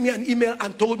sent me an email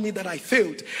and told me that I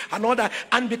failed and all that.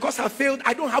 And because I failed,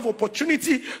 I don't have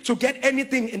opportunity to get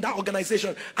anything in that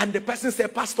organization. And the person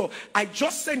said, Pastor, I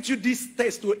just sent you this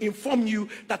test to inform you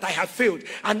that I have failed.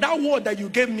 And that word that you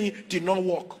gave me did not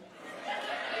work.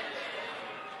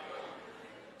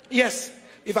 Yes,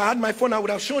 if I had my phone, I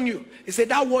would have shown you. He said,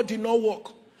 that word did not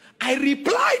work. I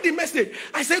replied the message.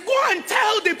 I said, go and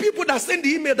tell the people that sent the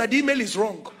email that the email is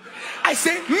wrong. I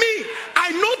said,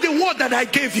 I know the word that I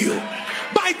gave you.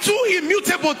 By two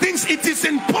immutable things, it is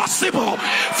impossible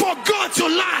for God to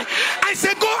lie. I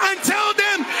said, go and tell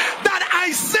them that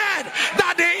I said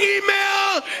that the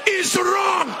email is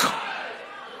wrong.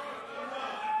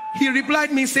 He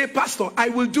replied me, say, Pastor, I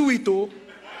will do it. Oh,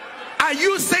 are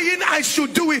you saying I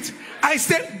should do it? I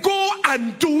said, go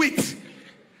and do it.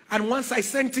 And once I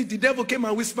sent it, the devil came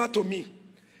and whispered to me,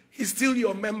 he's still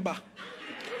your member.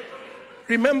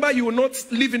 Remember, you will not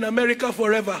live in America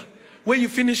forever. When you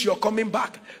finish, you're coming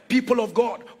back. People of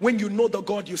God, when you know the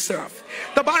God you serve,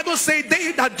 the Bible says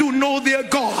they that do know their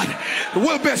God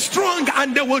will be strong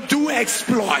and they will do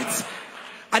exploits.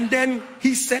 And then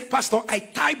he said, Pastor, I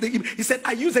typed the email. He said,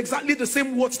 I use exactly the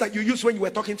same words that you used when you were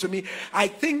talking to me. I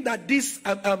think that this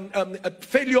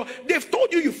failure, they've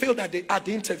told you failed at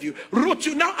the interview. Wrote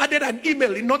you, now added an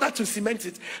email in order to cement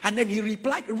it. And then he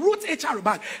replied, wrote HR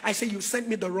back. I said, you sent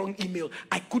me the wrong email.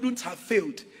 I couldn't have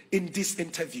failed in this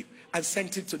interview, and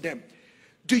sent it to them.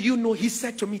 Do you know, he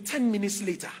said to me 10 minutes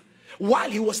later, while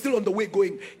he was still on the way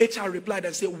going, HR replied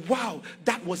and said, wow,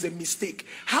 that was a mistake.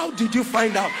 How did you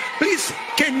find out? Please,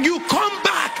 can you come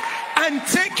back and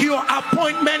take your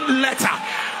appointment letter?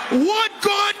 What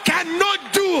God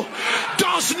cannot do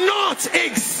does not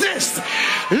exist.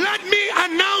 Let me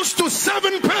announce to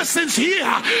 7 persons here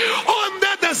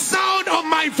under the sound of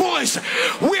my voice,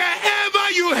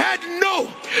 wherever you had no,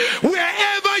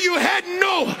 wherever you had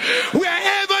no,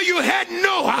 wherever you had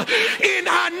no, in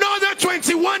another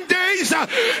 21 days,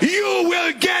 you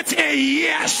will get a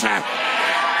yes.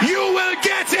 You will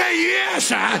get a yes.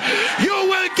 You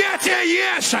will get a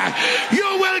yes.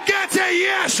 You will get a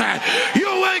yes. You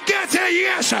will get a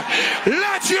yes.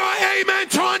 Let your amen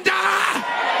thunder.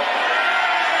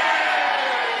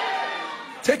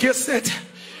 Take your seat.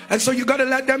 And so you got to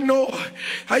let them know,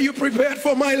 are you prepared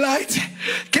for my light?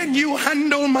 Can you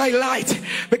handle my light?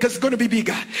 Because it's going to be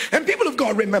bigger. And people of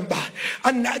God, remember,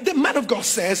 and the man of God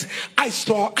says, I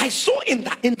saw in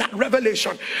that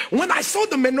revelation, when I saw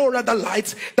the menorah, the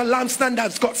light, the lampstand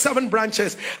that's got 7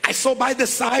 branches, I saw by the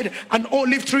side an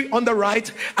olive tree on the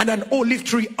right and an olive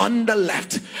tree on the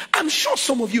left. I'm sure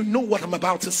some of you know what I'm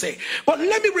about to say, but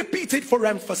let me repeat it for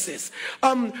emphasis.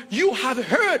 You have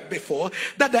heard before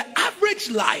that the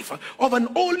average life of an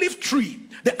olive tree,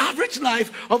 the average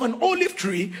life of an olive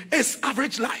tree is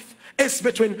average life. It's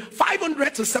between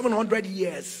 500 to 700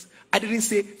 years. I didn't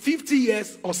say 50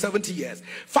 years or 70 years.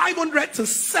 500 to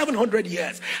 700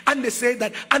 years. And they say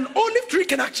that an olive tree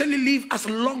can actually live as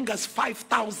long as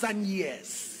 5,000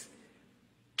 years.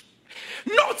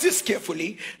 Notice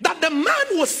carefully that the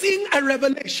man was seeing a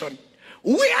revelation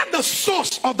where the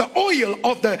source of the oil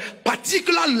of the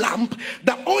particular lamp,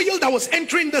 the oil that was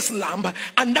entering this lamp,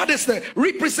 and that is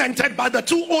represented by the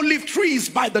 2 olive trees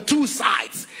by the 2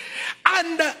 sides.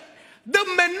 And the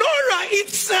menorah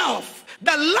itself,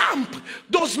 the lamp,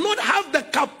 does not have the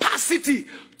capacity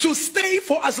to stay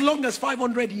for as long as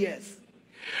 500 years.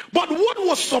 But what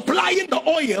was supplying the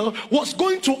oil was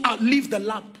going to outlive the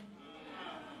lamp.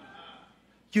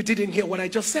 You didn't hear what I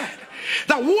just said.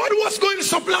 That what was going to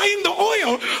supplying the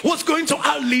oil was going to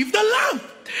outlive the lamp.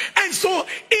 And so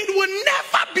it will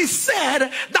never be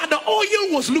said that the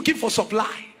oil was looking for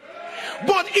supply.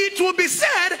 But it will be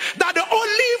said that the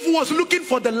olive was looking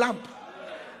for the lamp.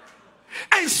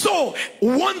 And so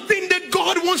one thing that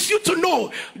God wants you to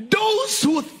know, those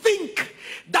who think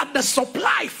that the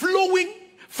supply flowing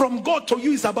from God to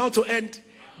you is about to end,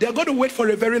 they're going to wait for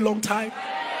a very long time.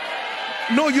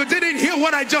 No, you didn't hear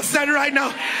what I just said right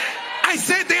now. I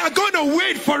said they are going to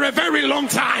wait for a very long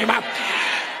time.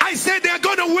 I said they are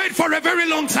going to wait for a very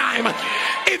long time.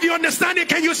 If you understand it,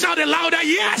 can you shout it louder?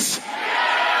 Yes.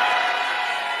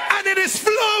 And it is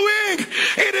flowing,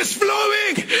 it is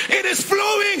flowing, it is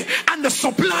flowing, and the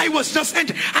supply was just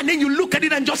ending. And then you look at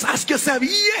it and just ask yourself,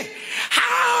 yeah,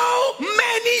 how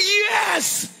many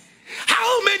years?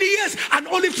 How many years? An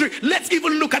olive tree. Let's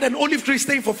even look at an olive tree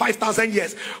staying for 5,000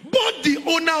 years. Both the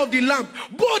owner of the lamp,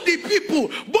 both the people,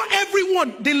 both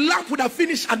everyone, the lamp would have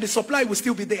finished and the supply will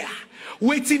still be there,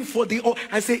 waiting for the oil.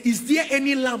 I say, is there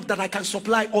any lamp that I can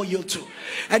supply oil to?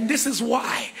 And this is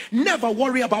why never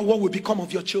worry about what will become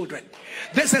of your children.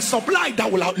 There's a supply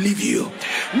that will outlive you.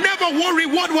 Never worry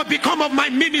what will become of my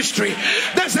ministry.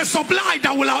 There's a supply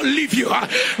that will outlive you.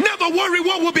 Never worry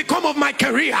what will become of my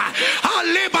career.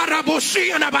 I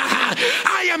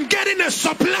am getting a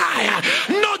supply,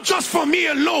 not just for me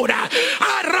alone.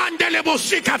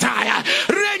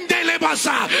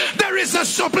 There is a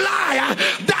supply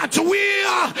that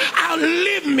will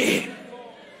outlive me.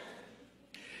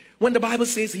 When the Bible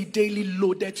says he daily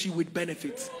loaded you with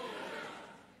benefits.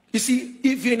 You see,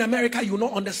 if you're in America, you will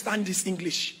not understand this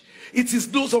English. It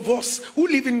is those of us who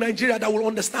live in Nigeria that will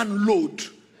understand load.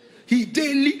 He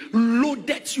daily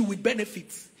loaded you with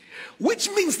benefits. Which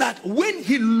means that when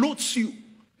he loads you,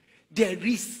 there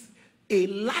is a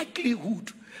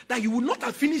likelihood that you will not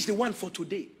have finished the one for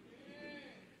today.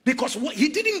 Because he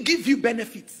didn't give you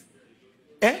benefits.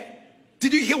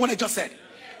 Did you hear what I just said?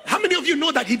 How many of you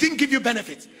know that he didn't give you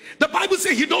benefits? The Bible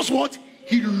says he does what?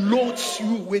 He loads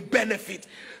you with benefit.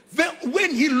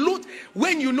 When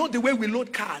you know the way we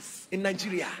load cars in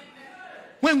Nigeria,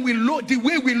 when we load, the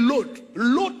way we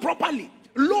load properly,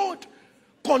 load.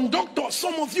 Conductor,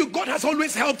 some of you, God has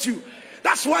always helped you.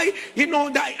 That's why, you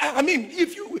know, that, I mean,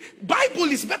 if you, Bible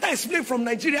is better explained from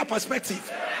Nigeria perspective.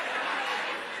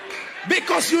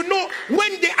 Because you know,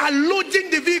 when they are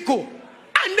loading the vehicle,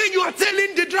 and then you are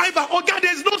telling the driver, oh God,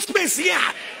 there's no space here.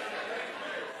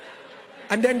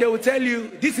 And then they will tell you,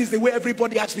 this is the way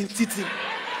everybody has been sitting.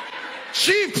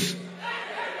 Ships,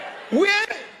 where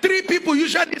 3 people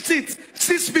usually sit,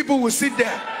 6 people will sit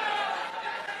there.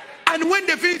 And when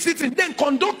they finish sitting, then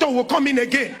conductor will come in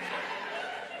again.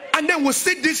 And then we'll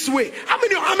sit this way. How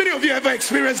many of you ever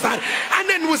experienced that? And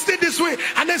then we'll sit this way.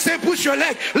 And then say, push your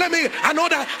leg. Let me,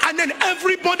 another. And then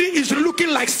everybody is looking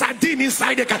like sardine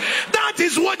inside the car. That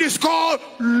is what is called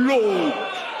load.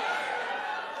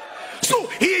 So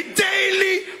he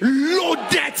daily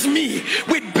loaded me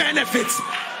with benefits.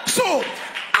 So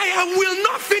I will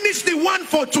not finish the one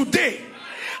for today.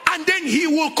 And then he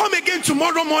will come again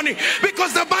tomorrow morning,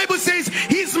 because the Bible says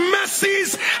his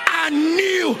mercies are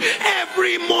new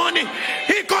every morning.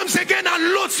 He comes again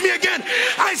and loads me again.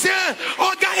 I say,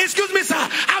 oh God, excuse me sir,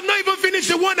 I've not even finished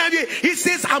the one of you. He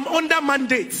says, I'm under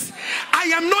mandates.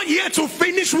 I am not here to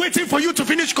finish waiting for you to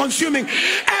finish consuming.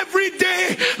 Every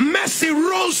day mercy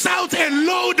rolls out a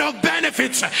load of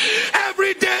benefits.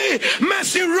 Every day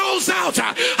mercy rolls out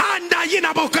and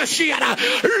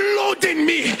loading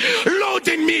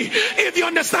me. If you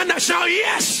understand that, shout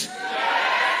yes.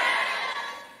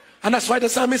 And that's why the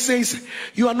psalmist says,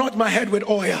 you are not my head with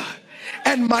oil,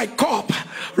 and my cup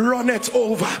runneth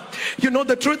over. You know,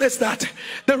 the truth is that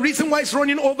the reason why it's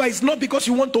running over is not because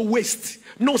you want to waste.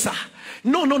 No sir.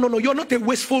 No, you're not a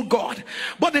wasteful God.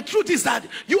 But the truth is that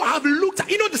you have looked at,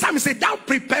 you know, the psalmist said, thou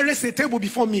preparest a table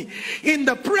before me in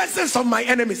the presence of my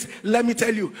enemies. Let me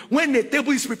tell you, when a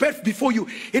table is prepared before you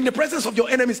in the presence of your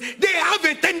enemies, they have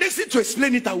a tendency to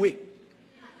explain it away.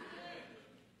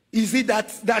 Is it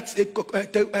that's a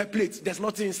plate? There's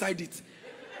nothing inside it.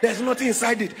 There's nothing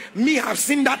inside it. Me, I've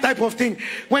seen that type of thing.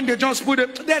 When they just put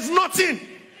it, there's nothing.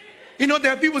 You know,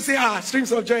 there are people say,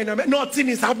 streams of joy. Nothing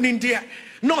is happening there.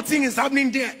 Nothing is happening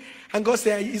there. And God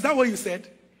said, is that what you said?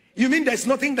 You mean there's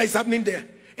nothing that is happening there?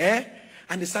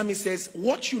 And the psalmist says,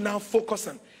 what you now focus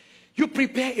on, you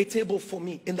prepare a table for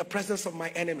me in the presence of my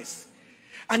enemies.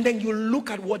 And then you look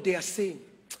at what they are saying.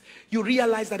 You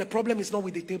realize that the problem is not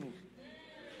with the table.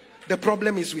 The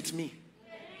problem is with me.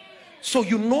 So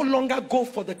you no longer go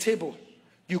for the table.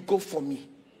 You go for me.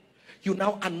 You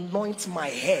now anoint my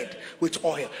head with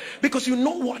oil. Because you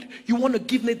know what? You want to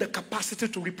give me the capacity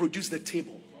to reproduce the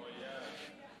table.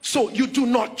 So you do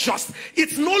not just,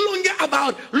 it's no longer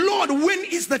about, Lord, when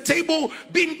is the table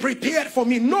being prepared for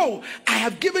me? No, I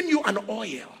have given you an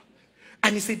oil.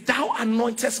 And he said, thou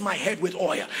anointest my head with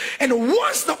oil. And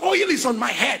once the oil is on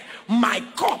my head, my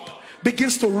cup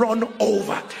begins to run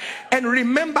over. And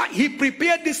remember, he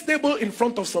prepared this table in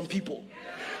front of some people.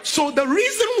 So the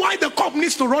reason why the cup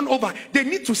needs to run over, they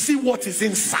need to see what is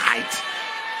inside.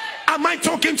 Am I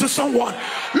talking to someone?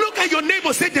 Look at your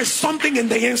neighbor, say there's something in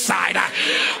the inside.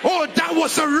 Oh, that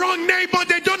was a wrong neighbor.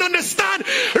 They don't understand.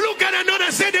 Look at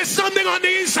another, say there's something on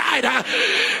the inside.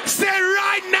 Say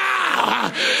right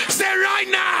now. Say right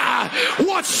now.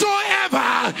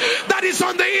 Whatsoever that is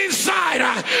on the inside,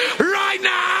 right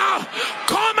now,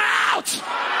 come out.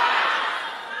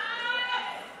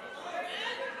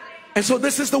 And so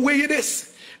this is the way it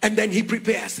is. And then he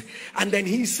prepares. And then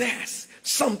he says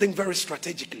something very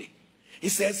strategically. He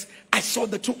says, I saw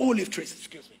the 2 olive trees.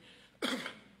 Excuse me.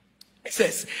 It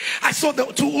says, I saw the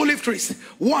 2 olive trees.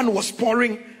 One was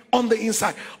pouring on the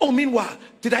inside. Oh, meanwhile,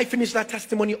 did I finish that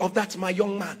testimony of that my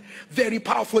young man? Very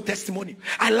powerful testimony.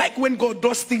 I like when God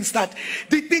does things that,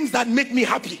 the things that make me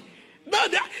happy.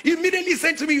 But he immediately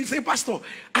said to me, he said, Pastor,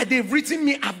 they've written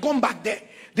me, I've gone back there.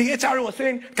 The HR was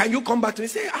saying, can you come back to me?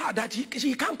 Say, that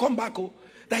he can't come back. Oh.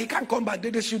 That he can't come back.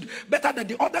 They should better than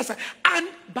the other side. And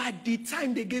by the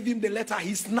time they gave him the letter,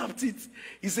 he snapped it.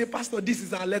 He said, Pastor, this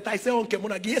is our letter. I said, okay,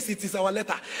 Monag, yes, it is our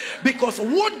letter. Because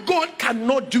what God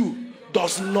cannot do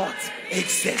does not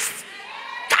exist.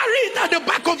 Carry it at the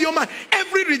back of your mind.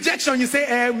 Every rejection, you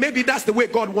say, maybe that's the way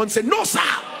God wants it. No, sir.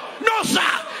 No, sir.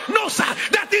 No, sir.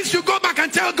 That is, you go back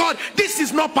and tell God, this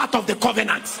is not part of the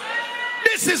covenant.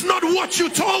 This is not what you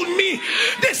told me.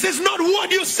 This is not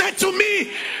what you said to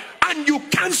me. And you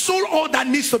cancel all that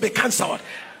needs to be cancelled.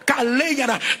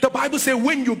 The Bible says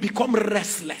when you become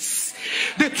restless,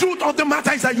 the truth of the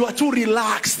matter is that you are too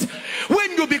relaxed.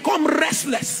 When you become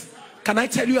restless, can I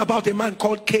tell you about a man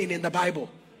called Cain in the Bible?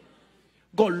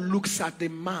 God looks at the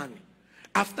man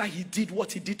after he did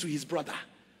what he did to his brother.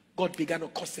 God began to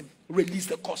curse him, release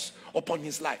the curse upon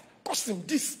his life. Curse him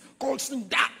this, curse him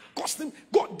that, curse him.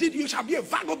 God did, you shall be a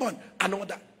vagabond and all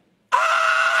that.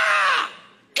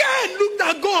 Cain looked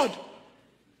at God.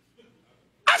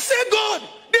 I said, God,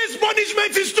 this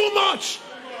punishment is too much.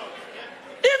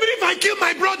 Even if I kill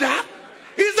my brother,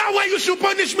 is that why you should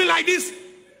punish me like this?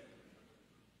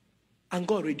 And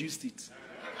God reduced it.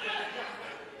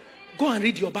 Go and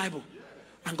read your Bible.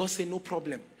 And God said, no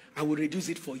problem. I will reduce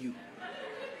it for you.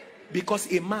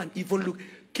 Because a man even look,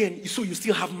 Cain, so you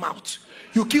still have mouth.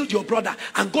 You killed your brother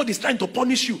and God is trying to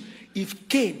punish you. If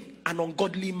Cain, an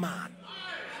ungodly man,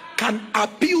 can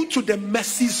appeal to the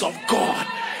mercies of God,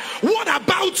 what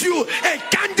about you, a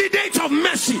candidate of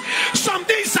mercy? Some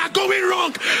things are going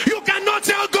wrong. You cannot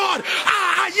tell God,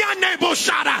 I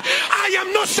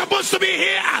am not supposed to be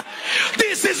here.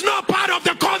 This is not part of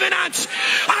the covenant.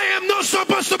 I am not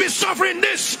supposed to be suffering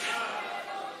this.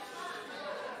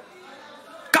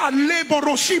 And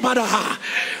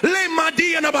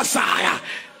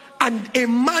a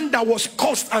man that was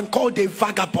cursed and called a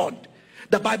vagabond,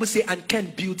 the Bible says, and can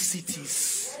build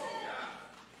cities.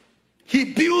 He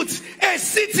built a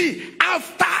city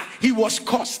after he was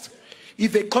cursed.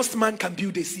 If a cursed man can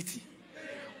build a city,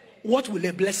 what will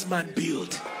a blessed man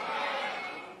build?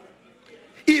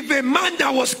 If a man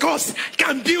that was cursed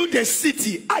can build a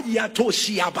city,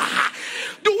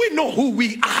 do we know who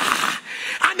we are?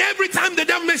 And every time the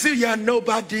devil may say, you are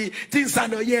nobody, things are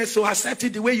not here, so accept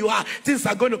it the way you are, things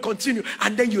are going to continue.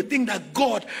 And then you think that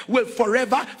God will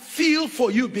forever feel for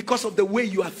you because of the way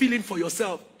you are feeling for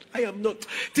yourself. I am not.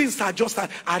 Things are just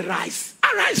arise.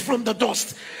 Arise from the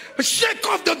dust. Shake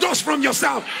off the dust from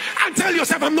yourself and tell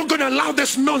yourself, I'm not going to allow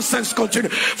this nonsense continue.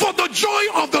 For the joy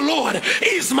of the Lord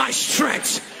is my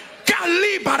strength.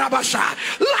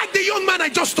 Like the young man I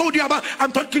just told you about.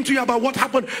 I'm talking to you about what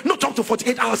happened not up to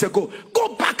 48 hours ago.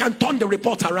 Go back and turn the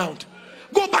report around.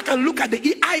 Go back and look at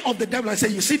the eye of the devil and say,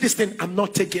 you see this thing, I'm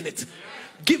not taking it.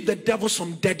 Give the devil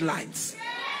some deadlines.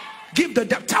 Give the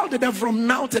devil, tell the devil from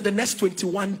now to the next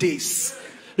 21 days.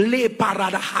 I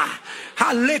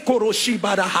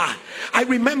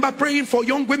remember praying for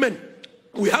young women.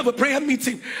 We have a prayer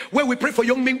meeting where we pray for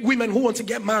young women who want to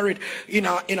get married in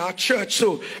our church.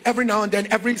 So every now and then,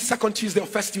 every second Tuesday or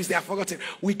first Tuesday, I've forgotten,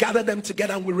 we gather them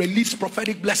together and we release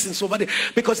prophetic blessings over there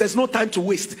because there's no time to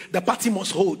waste. The party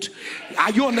must hold.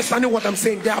 Are you understanding what I'm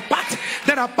saying? There are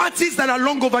parties that are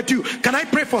long overdue. Can I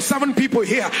pray for 7 people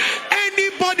here?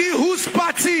 Anybody whose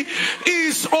party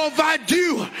is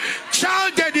overdue,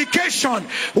 child dedication, vacation,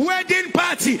 wedding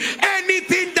party,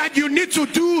 anything that you need to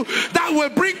do that will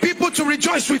bring people to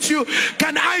rejoice with you,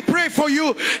 can I pray for you?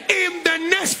 In the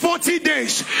next 40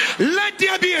 days, let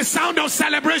there be a sound of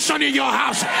celebration in your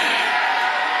house.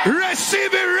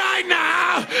 Receive it right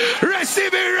now.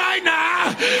 Receive it right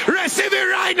now. Receive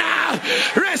it right now.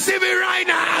 Receive it right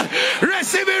now.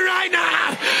 Receive it right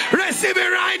now. Receive it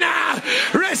right now.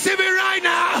 Receive it right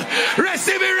now.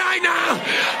 Receive it right now.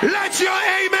 Let your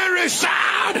amen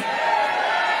resound.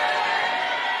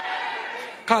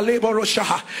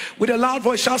 With a loud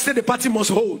voice shall say the party must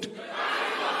hold.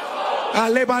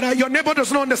 Your neighbor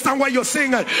does not understand why you're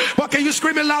saying it, but can you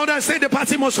scream it louder and say the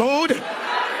party must hold?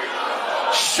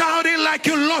 Shout it like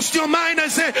you lost your mind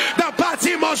and say the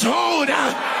party must hold.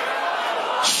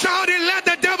 Shout it, let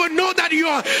the devil know that you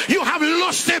have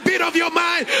lost a bit of your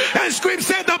mind, and scream,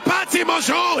 say the party must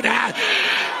hold.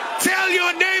 Tell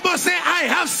your neighbor, say I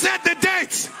have set the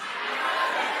date.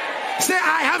 Say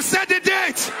I have set the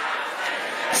date.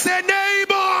 Say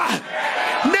neighbor,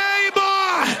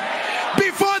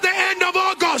 before the end of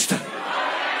August.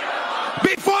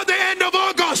 Before the end of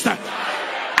August.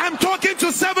 I'm talking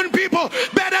to 7 people.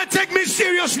 Better take me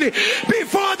seriously.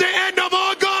 Before the end of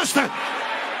August.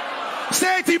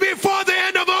 Say it, before the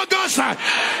end of August.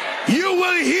 You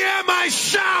will hear my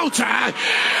shout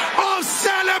of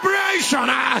celebration.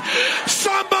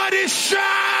 Somebody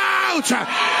shout.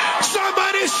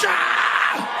 Somebody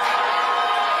shout.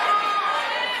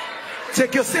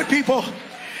 Take your seat, people.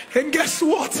 And guess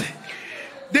what?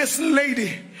 This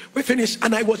lady, we finished,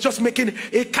 and I was just making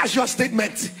a casual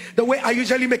statement. The way I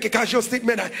usually make a casual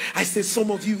statement, I say,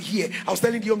 some of you here, I was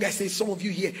telling the young guy, I say, some of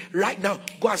you here, right now,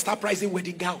 go and start pricing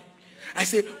wedding gown. I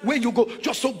say, when you go,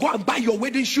 just so go and buy your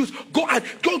wedding shoes. Go and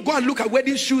look at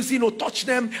wedding shoes, touch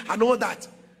them and all that.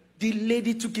 The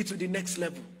lady took it to the next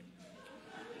level.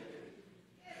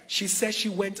 She said she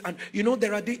went and,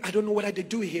 there are, I don't know what they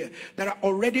do here. There are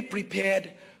already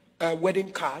prepared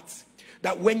wedding cards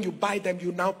that when you buy them,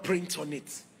 you now print on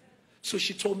it. So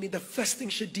she told me the first thing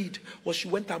she did was she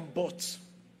went and bought.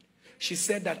 She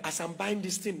said that as I'm buying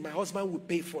this thing, my husband will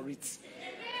pay for it.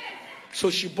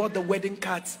 So she bought the wedding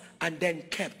cards and then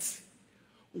kept.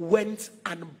 Went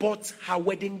and bought her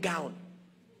wedding gown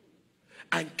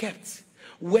and kept.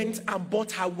 Went and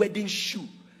bought her wedding shoe.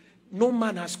 No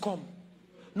man has come.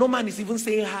 No man is even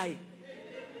saying hi.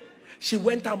 She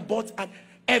went and bought and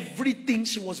everything,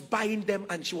 she was buying them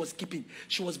and she was keeping.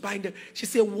 She was buying them. She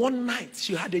said one night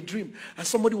she had a dream and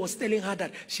somebody was telling her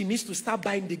that she needs to start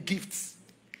buying the gifts.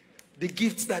 The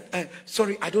gifts that,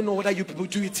 sorry, I don't know whether you people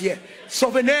do it here.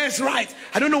 Souvenirs, right?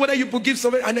 I don't know whether you people give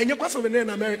souvenirs. And then you got souvenir in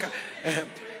America.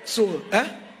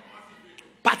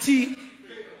 Party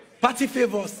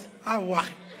favors. Wow.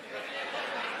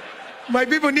 My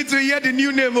people need to hear the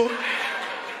new name.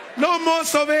 No more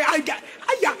souvenir.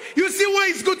 You see why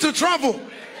it's good to travel.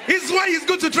 It's why it's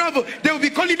good to travel. They will be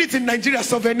calling it in Nigeria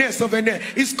souvenir.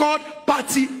 It's called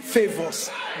party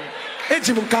favors.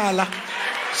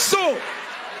 So,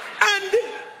 and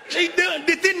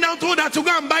the thing now told her to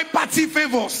go and buy party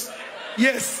favors.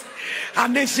 Yes.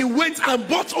 And then she went and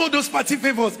bought all those party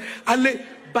favors. And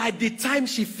by the time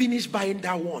she finished buying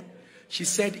that one, she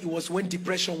said it was when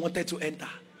depression wanted to enter.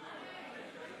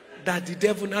 That the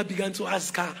devil now began to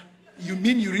ask her, you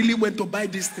mean you really went to buy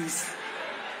these things?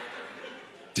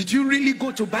 Did you really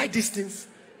go to buy these things?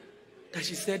 That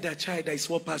she said that child, that is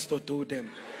what pastor told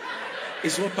them.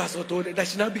 It's what pastor told them. That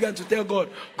she now began to tell God,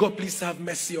 God, please have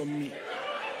mercy on me.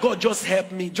 God, just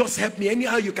help me. Just help me.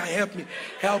 Anyhow you can help me.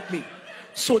 Help me.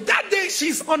 So that day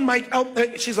she's on my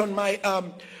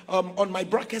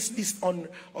broadcast list on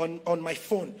my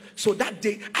phone. So that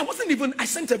day I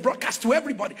sent a broadcast to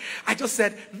everybody. I just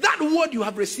said, that word you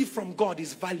have received from God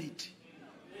is valid.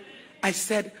 I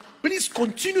said, please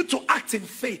continue to act in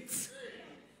faith.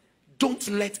 Don't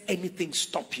let anything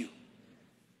stop you.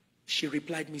 She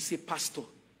replied me, say, Pastor,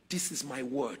 this is my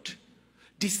word.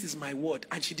 This is my word.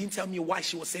 And she didn't tell me why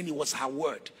she was saying it was her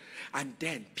word. And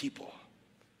then, people,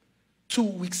 2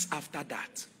 weeks after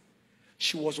that,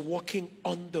 she was walking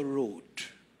on the road.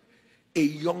 A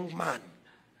young man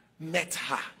met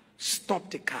her,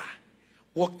 stopped the car,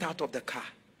 walked out of the car,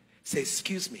 said,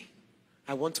 excuse me,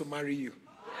 I want to marry you.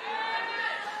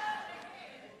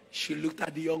 She looked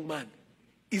at the young man.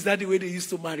 Is that the way they used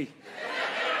to marry?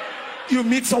 You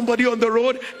meet somebody on the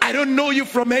road, I don't know you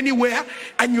from anywhere,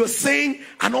 and you're saying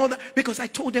and all that. Because I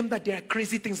told them that there are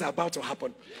crazy things about to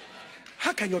happen.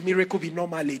 How can your miracle be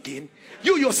normal again?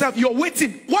 You yourself, you're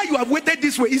waiting. Why you have waited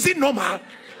this way? Is it normal?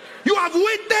 You have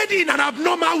waited in an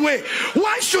abnormal way.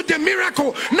 Why should the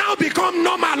miracle now become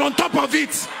normal on top of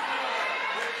it?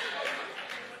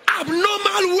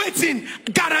 Abnormal waiting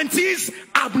guarantees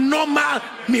abnormal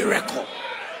miracle.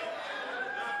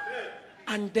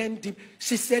 And then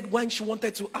she said when she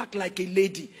wanted to act like a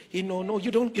lady, no,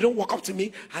 you don't walk up to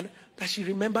me. And that she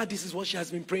remembered this is what she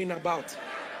has been praying about.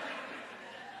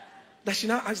 That she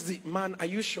now asked the man, are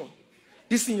you sure?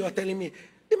 This thing you are telling me.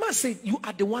 The man said, you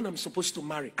are the one I'm supposed to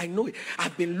marry. I know it.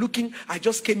 I've been looking. I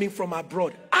just came in from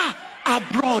abroad.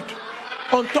 Abroad.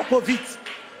 On top of it,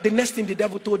 the next thing the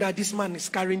devil told her, this man is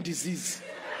carrying disease.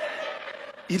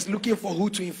 He's looking for who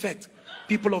to infect.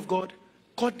 People of God,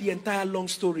 cut the entire long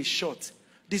story short.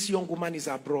 This young woman is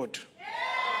abroad.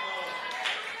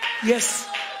 Yes.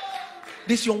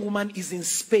 This young woman is in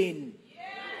Spain.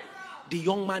 The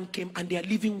young man came and they are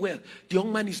living well. The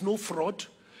young man is no fraud.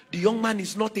 The young man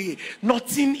is nothing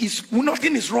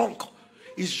is wrong.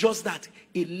 It's just that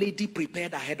a lady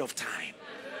prepared ahead of time.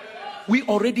 We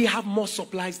already have more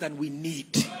supplies than we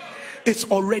need. It's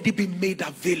already been made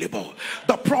available.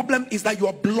 The problem is that you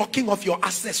are blocking off your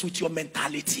access with your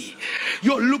mentality.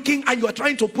 You're looking and you're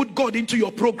trying to put God into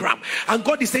your program. And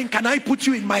God is saying, can I put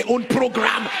you in my own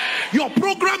program? Your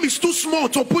program is too small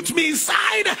to put me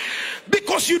inside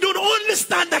because you don't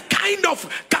understand the kind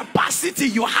of capacity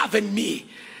you have in me.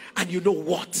 And you know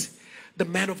what? The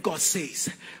man of God says,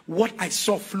 what I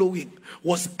saw flowing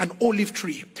was an olive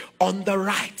tree on the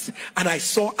right, and I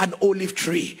saw an olive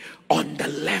tree on the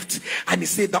left. And he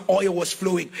said the oil was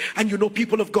flowing. And you know,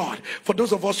 people of God, for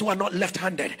those of us who are not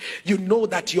left-handed, you know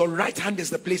that your right hand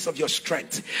is the place of your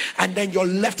strength, and then your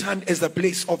left hand is the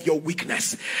place of your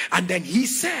weakness. And then he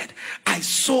said, I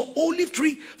saw olive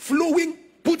tree flowing,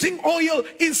 putting oil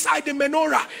inside the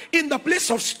menorah. In the place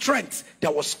of strength,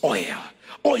 there was oil.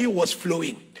 Oil was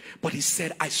flowing. But he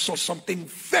said, I saw something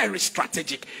very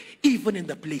strategic, even in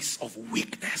the place of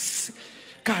weakness.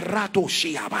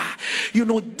 You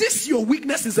know, this your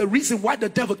weakness is the reason why the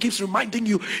devil keeps reminding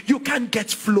you, you can't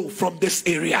get flow from this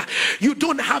area. You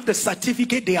don't have the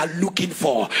certificate they are looking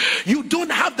for. You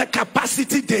don't have the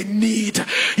capacity they need.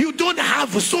 You don't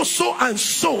have so and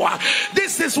so.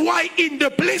 This is why in the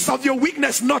place of your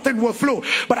weakness nothing will flow.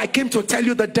 But I came to tell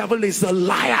you the devil is a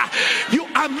liar. You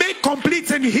are made complete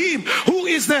in him who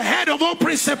is the head of all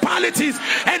principalities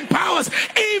and powers.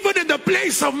 Even in the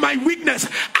place of my weakness,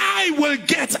 I will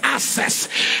get access.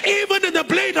 Even in the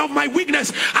place of my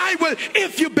weakness, I will.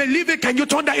 If you believe it, can you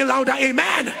turn that louder?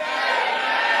 Amen.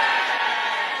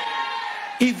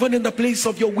 Even in the place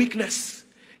of your weakness,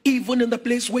 even in the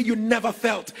place where you never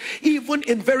felt, even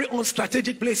in very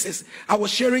unstrategic places. I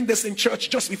was sharing this in church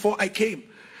just before I came.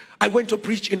 I went to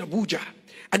preach in Abuja,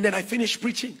 and then I finished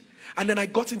preaching, and then I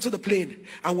got into the plane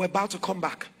and we're about to come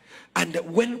back. And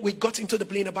when we got into the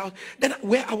plane, then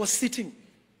where I was sitting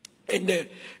in the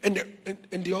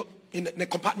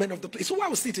compartment of the place, so I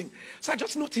was sitting, so I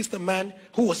just noticed a man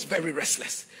who was very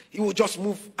restless. He would just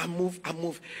move and move and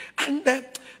move. And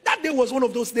that day was one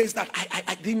of those days that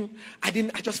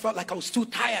I just felt like I was too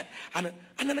tired. And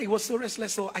then he was so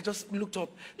restless, so I just looked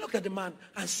at the man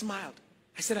and smiled.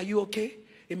 I said, are you okay?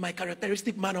 In my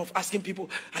characteristic manner of asking people,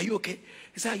 are you okay?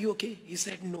 He said, are you okay? He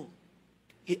said, no.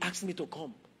 He asked me to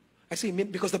come. I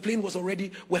said, because the plane was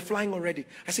already, we're flying already.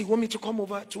 I said, you want me to come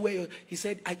over to where he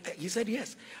said,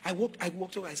 yes. I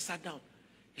walked over, I sat down.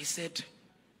 He said,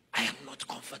 I am not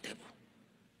comfortable.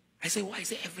 I said, why? He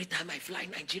said, every time I fly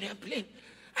Nigerian plane,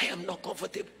 I am not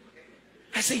comfortable.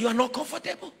 I said, you are not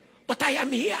comfortable, but I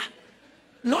am here.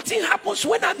 Nothing happens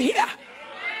when I'm here.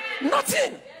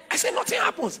 Nothing. I said, nothing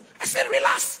happens. I said,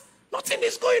 relax. Nothing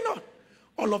is going on.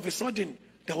 All of a sudden,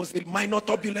 there was a minor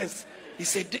turbulence. He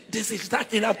said, this is that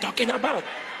thing I'm talking about.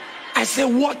 I said,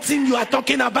 what thing you are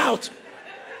talking about?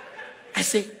 I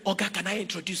said, Oga, can I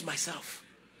introduce myself?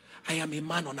 I am a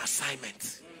man on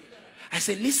assignment. I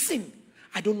said, listen,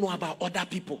 I don't know about other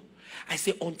people. I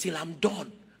said, until I'm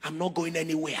done, I'm not going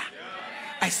anywhere.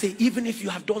 I say, even if you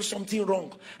have done something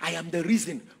wrong, I am the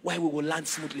reason why we will land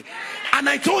smoothly. And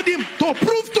I told him to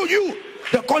prove to you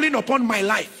the calling upon my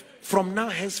life. From now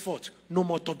henceforth, no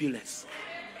more turbulence.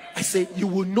 I say, you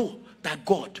will know that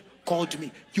God called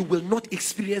me. You will not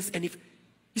experience any.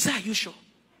 He said, are you sure?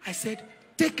 I said,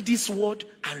 take this word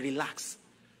and relax.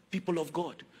 People of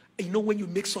God, you know, when you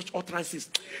make such utterances,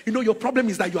 you know, your problem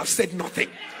is that you have said nothing.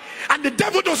 And the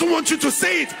devil doesn't want you to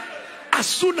say it. As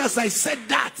soon as I said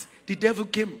that, the devil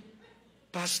came.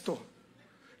 Pastor,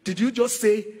 did you just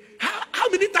say, how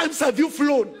many times have you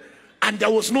flown? And there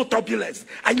was no turbulence.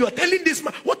 And you are telling this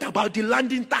man, what about the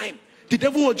landing time? The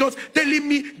devil was just telling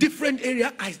me different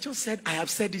area. I just said, I have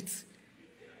said it.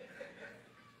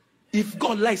 If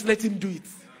God likes, let him do it.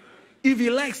 If he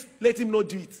likes, let him not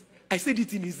do it. I said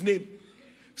it in his name.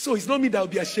 So it's not me that will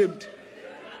be ashamed.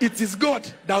 It is God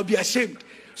that will be ashamed.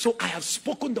 So I have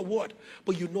spoken the word.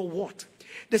 But you know what?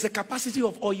 There's a capacity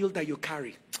of oil that you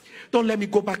carry. Don't let me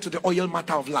go back to the oil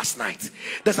matter of last night.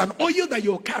 There's an oil that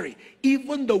you'll carry.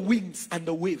 Even the winds and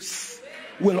the waves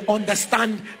will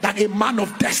understand that a man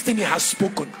of destiny has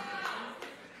spoken.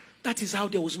 That is how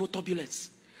there was no turbulence.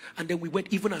 And then we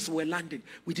went, even as we were landing,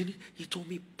 he told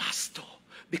me, Pastor,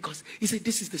 because he said,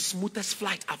 this is the smoothest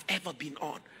flight I've ever been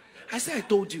on. I said, I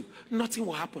told you, nothing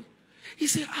will happen. He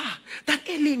said, that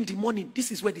early in the morning,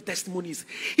 this is where the testimony is.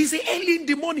 He said, early in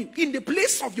the morning, in the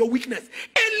place of your weakness,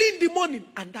 early in the morning.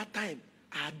 And that time,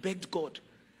 I had begged God.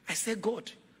 I said, God,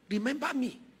 remember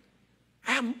me.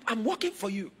 I'm working for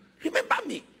you. Remember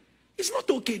me. It's not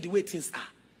okay the way things are.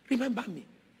 Remember me.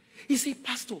 He said,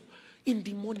 Pastor, in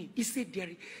the morning, he said, there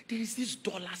is these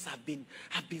dollars I've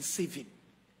been saving.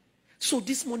 So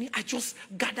this morning, I just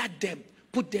gathered them,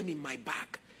 put them in my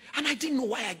bag. And I didn't know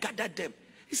why I gathered them.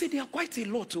 He said, they are quite a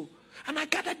lot. Oh. And I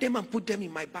gathered them and put them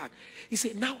in my bag. He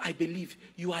said, now I believe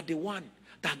you are the one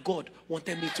that God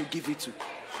wanted me to give it to.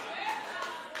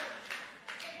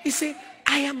 He said,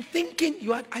 I am thinking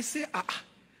you are. I say,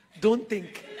 don't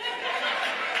think.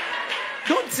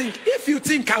 Don't think. If you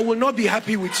think, I will not be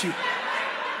happy with you.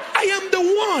 I am the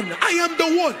one. I am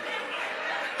the one.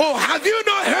 Oh, have you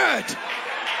not heard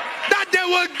that they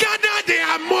will gather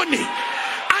their money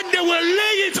and they will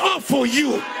lay it up for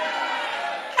you?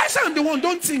 I said, I'm the one.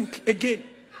 Don't think again.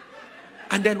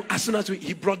 And then as soon as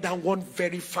he brought down one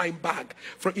very fine bag.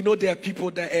 From, there are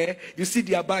people that you see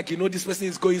their bag, this person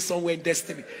is going somewhere in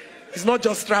destiny. He's not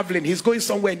just traveling, he's going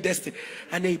somewhere in destiny.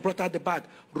 And then he brought out the bag,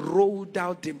 rolled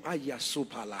out the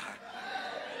ayasopalaha.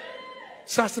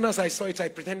 So as soon as I saw it, I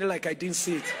pretended like I didn't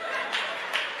see it.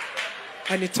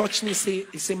 And he touched me,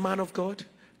 he said, man of God,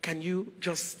 can you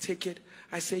just take it?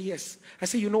 I say, yes. I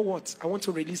say, you know what? I want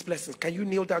to release blessings. Can you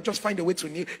kneel down? Just find a way to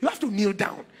kneel. You have to kneel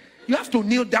down. You have to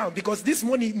kneel down because this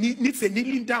money needs a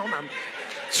kneeling down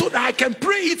so that I can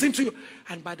pray it into you.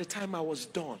 And by the time I was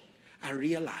done, I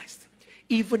realized,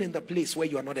 even in the place where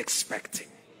you are not expecting,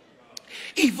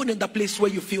 even in the place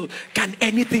where you feel, can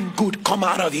anything good come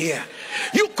out of here?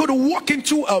 You could walk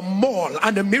into a mall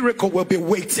and a miracle will be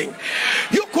waiting.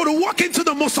 You could walk into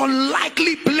the most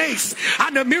unlikely place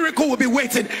and a miracle will be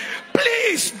waiting.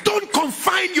 Please don't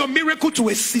confine your miracle to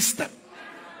a system.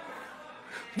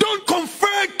 Don't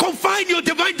confine your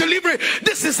divine delivery.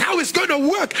 This is how it's going to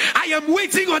work. I am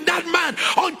waiting on that man.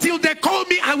 Until they call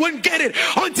me, I won't get it.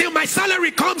 Until my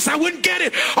salary comes, I won't get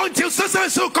it. Until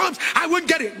so comes, I won't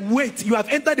get it. Wait, you have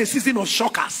entered a season of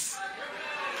shockers.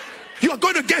 You are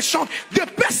going to get shocked. The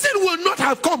person will not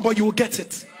have come, but you will get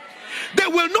it. They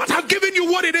will not have given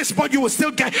you what it is, but you will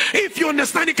still get it. If you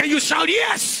understand it, can you shout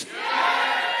yes?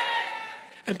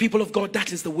 And people of God,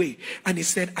 that is the way. And he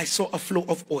said, I saw a flow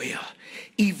of oil,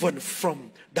 even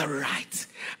from the right.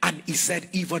 And he said,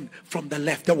 even from the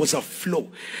left, there was a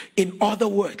flow. In other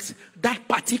words, that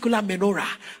particular menorah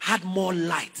had more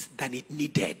light than it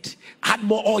needed. Had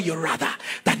more oil rather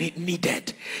than it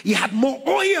needed. He had more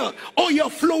oil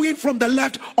flowing from the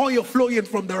left, oil flowing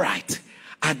from the right.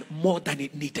 And more than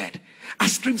it needed.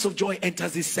 As Streams of Joy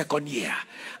enters this second year,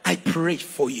 I pray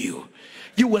for you.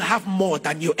 You will have more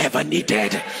than you ever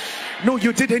needed. No,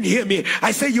 you didn't hear me.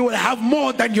 I say you will have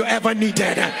more than you ever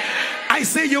needed. I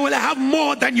say you will have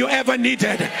more than you ever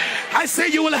needed. I say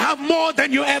you will have more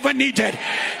than you ever needed.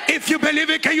 If you believe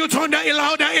it, can you turn that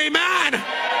louder? Amen.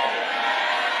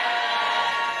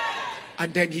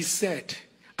 And then he said,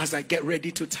 as I get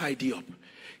ready to tidy up,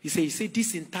 he said,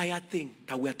 this entire thing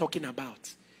that we're talking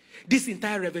about, this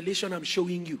entire revelation I'm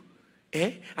showing you,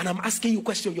 and I'm asking you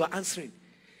questions, you're answering.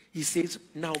 He says,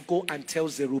 now go and tell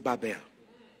Zerubbabel.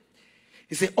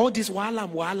 He said, all this while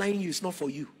I'm walaing you is not for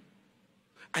you.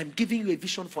 I'm giving you a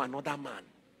vision for another man.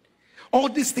 All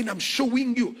this thing I'm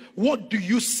showing you, what do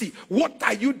you see? What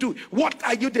are you doing? What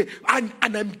are you doing? And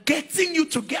I'm getting you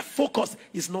to get focused.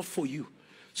 It's not for you.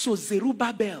 So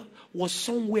Zerubbabel was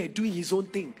somewhere doing his own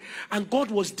thing. And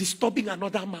God was disturbing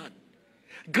another man.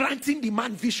 Granting the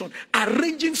man vision,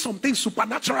 arranging something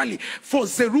supernaturally for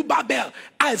Zerubbabel.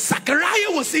 As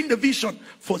Zechariah was in the vision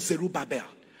for Zerubbabel.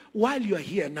 While you are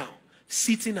here now,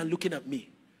 sitting and looking at me,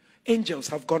 angels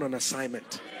have gone on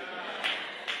assignment.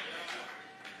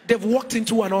 They've walked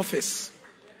into an office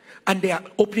and they are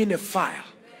opening a file.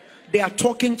 They are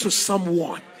talking to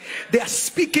someone They are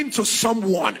speaking to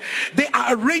someone. They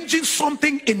are arranging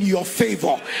something in your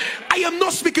favor. I am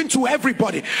not speaking to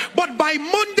everybody, but by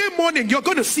Monday morning, you're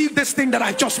going to see this thing that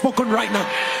I've just spoken right now.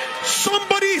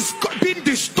 Somebody is being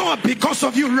disturbed because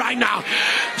of you right now.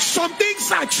 Some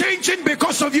things are changing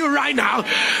because of you right now.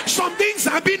 Some things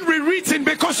are being rewritten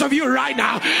because of you right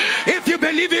now. If you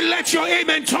believe it, let your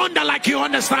amen thunder like you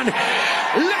understand.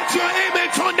 Let your amen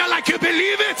thunder like you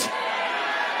believe it.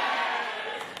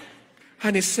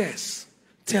 And it says,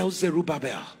 tell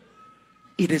Zerubbabel,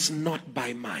 it is not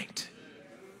by might.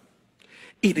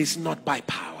 It is not by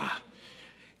power.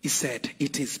 He said,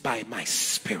 it is by my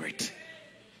spirit.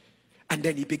 And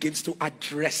then he begins to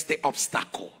address the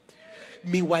obstacle.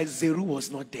 Meanwhile, Zeru was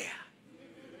not there.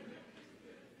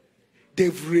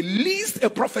 They've released a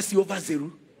prophecy over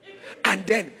Zeru. And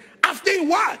then, after a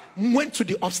while, went to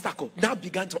the obstacle. Now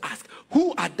began to ask,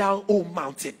 who art thou, O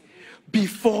mountain?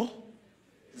 Before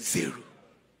Zeru,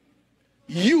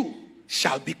 you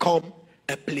shall become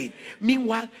a plain.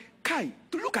 Meanwhile, Kai,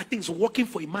 to look at things working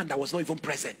for a man that was not even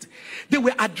present. They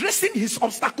were addressing his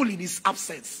obstacle in his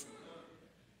absence.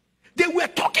 They were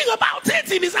talking about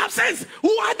it in his absence. Who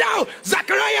are thou?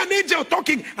 Zechariah, an angel,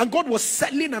 talking, and God was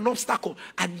settling an obstacle.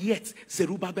 And yet,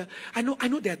 Zerubbabel, I know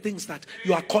there are things that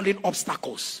you are calling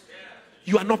obstacles.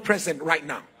 You are not present right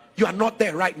now. You are not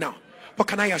there right now. But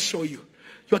can I assure you,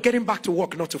 you are getting back to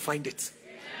work not to find it.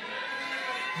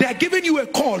 They are giving you a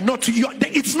call, not to you.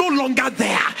 It's no longer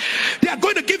there. They are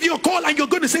going to give you a call and you're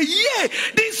going to say, yeah,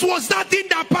 this was that thing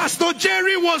that Pastor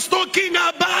Jerry was talking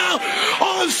about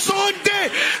on Sunday.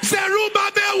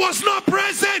 Zerubbabel was not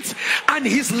present and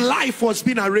his life was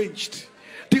being arranged.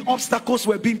 The obstacles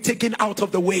were being taken out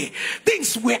of the way.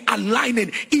 Things were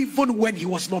aligning even when he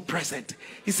was not present.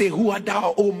 He said, who art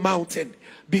thou, O mountain?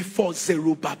 Before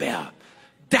Zerubbabel,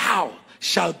 thou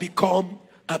shalt become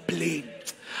a plain.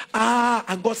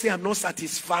 And God said, I'm not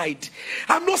satisfied.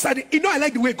 I'm not satisfied. You know, I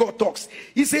like the way God talks.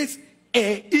 He says,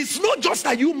 it's not just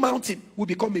that you mountain will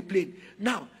become a plain.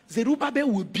 Now, Zerubbabel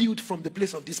will build from the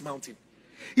place of this mountain.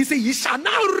 He said, ye shall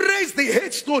now raise the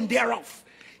headstone thereof.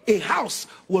 A house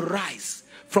will rise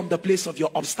from the place of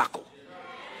your obstacle.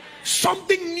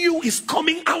 Something new is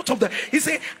coming out of the. He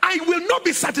said, I will not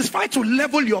be satisfied to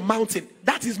level your mountain.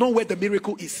 That is not where the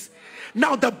miracle is.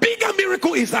 Now, the bigger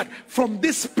miracle is that from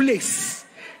this place,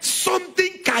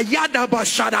 something Kayada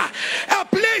Bashada, a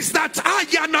place that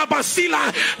Ayana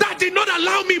Basila that did not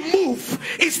allow me move,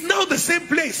 is now the same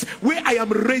place where I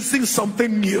am raising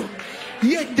something new.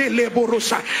 A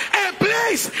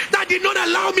place that did not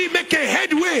allow me make a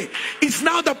headway is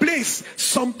now the place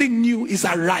something new is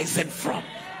arising from.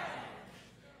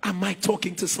 Am I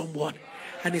talking to someone?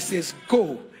 And it says,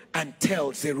 go and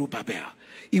tell Zerubbabel.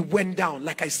 He went down,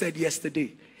 like I said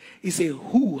yesterday. He said,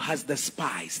 who has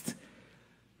despised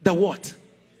the what?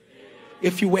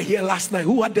 If you were here last night,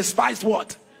 who had despised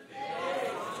what?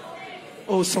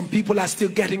 Oh, some people are still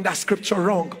getting that scripture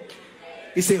wrong.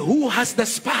 He said, who has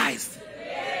despised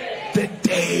the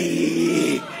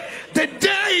day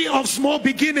of small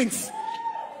beginnings?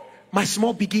 My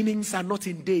small beginnings are not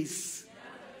in days.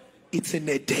 It's in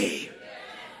a day.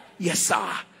 Yes,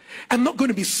 sir. I'm not going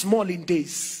to be small in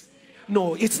days.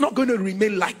 No, it's not going to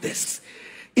remain like this.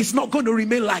 It's not going to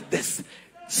remain like this.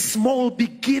 Small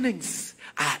beginnings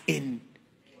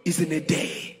is in a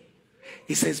day.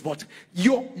 He says, but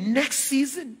your next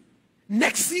season,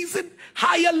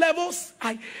 higher levels,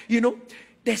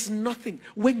 there's nothing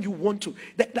when you want to.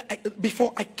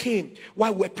 Before I came,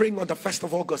 while we're praying on the 1st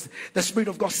of August, the Spirit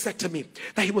of God said to me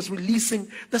that he was releasing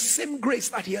the same grace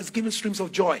that he has given Streams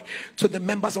of Joy to the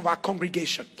members of our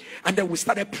congregation. And then we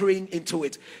started praying into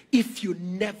it. If you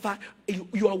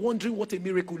are wondering what a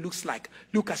miracle looks like,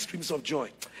 look at Streams of Joy.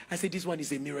 I said, this one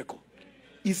is a miracle.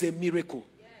 It's a miracle.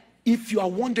 If you are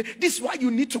wondering, this is why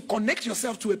you need to connect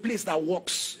yourself to a place that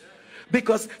works.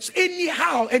 Because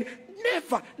anyhow, and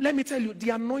never, let me tell you, the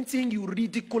anointing you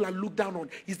ridicule and look down on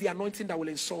is the anointing that will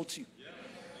insult you.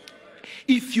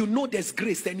 If you know there's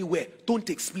grace anywhere, don't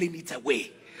explain it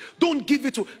away. Don't give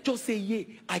it to, just say, yeah,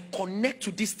 I connect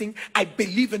to this thing, I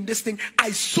believe in this thing,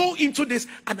 I sow into this,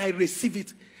 and I receive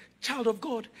it. Child of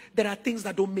God, there are things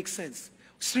that don't make sense.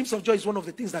 Streams of Joy is one of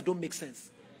the things that don't make sense.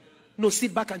 No,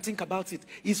 sit back and think about it.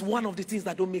 It's one of the things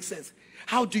that don't make sense.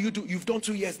 How do? You've done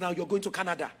 2 years now, you're going to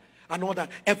Canada. And all that,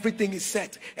 everything is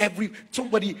set.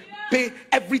 Somebody pay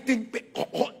everything.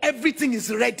 Everything is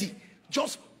ready.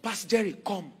 Just Pastor Jerry,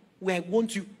 come. Where I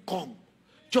want you, come.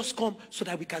 Just come so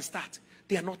that we can start.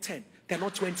 They are not 10. They are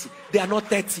not 20. They are not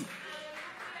 30.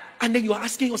 And then you are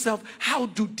asking yourself, how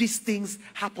do these things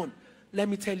happen? Let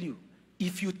me tell you,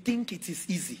 if you think it is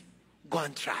easy, go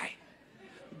and try.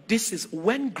 This is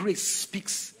when grace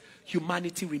speaks,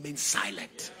 humanity remains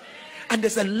silent. And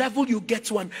there's a level you get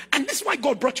to, and that's why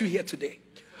God brought you here today.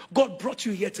 God brought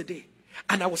you here today.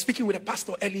 And I was speaking with a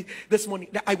pastor early this morning.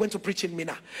 I went to preach in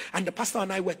Mina, and the pastor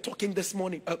and I were talking this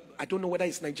morning. I don't know whether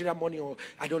it's Nigeria morning or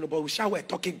I don't know, but we were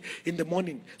talking in the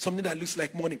morning, something that looks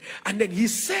like morning. And then he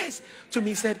says to me,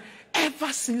 he said,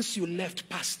 ever since you left,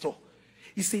 Pastor,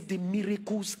 he said, the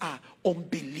miracles are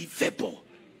unbelievable.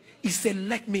 He said,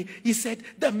 he said,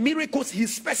 the miracles, he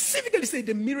specifically said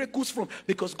the miracles from,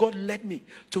 because God led me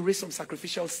to raise some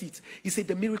sacrificial seeds. He said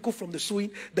the miracle from the sowing,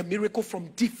 the miracle from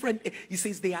different, he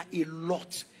says they are a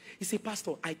lot. He said,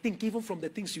 Pastor, I think even from the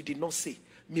things you did not say,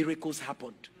 miracles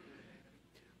happened.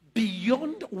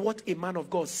 Beyond what a man of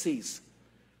God says,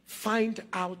 find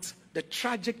out the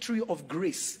trajectory of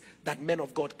grace that men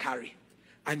of God carry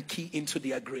and key into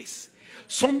their grace.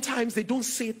 Sometimes they don't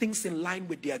say things in line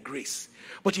with their grace,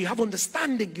 but you have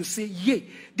understanding. You say, yay,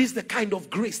 this is the kind of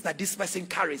grace that this person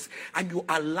carries, and you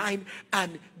align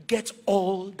and get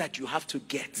all that you have to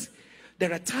get.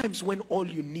 There are times when all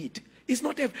you need is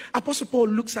not. Apostle Paul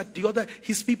looks at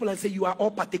his people and say, you are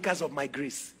all partakers of my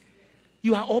grace.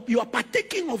 You are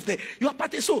partaking of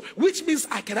so which means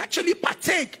I can actually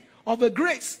partake of a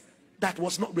grace that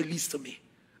was not released to me.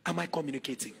 Am I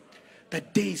communicating? The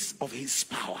days of his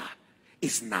power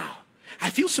is now.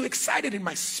 I feel so excited in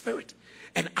my spirit,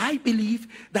 and I believe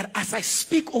that as I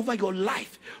speak over your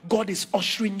life, God is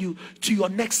ushering you to your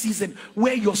next season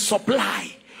where your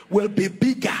supply will be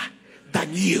bigger than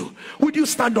you. Would you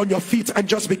stand on your feet and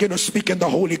just begin to speak in the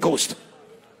Holy Ghost?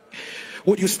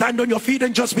 Would you stand on your feet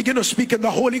and just begin to speak in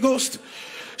the Holy Ghost?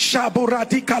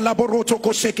 Shaburadika laboroto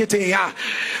koseketea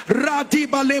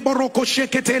radiba leboroko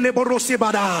shekete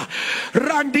leborosebada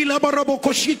randi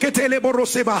laboroko shikete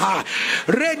leborosebaha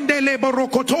rende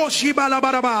leboroko toshi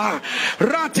balabaraba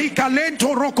ratika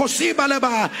lento rokosiba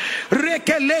leba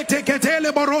rekelete kete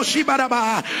leboroshi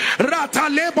baraba rata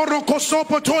leboroko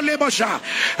sopoto lebosha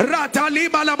rata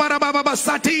liba labaraba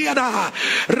satiada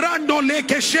rando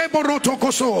leke sheboroto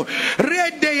koso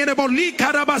rende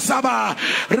yebolika rabasaba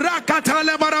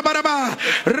rakata Barabaraba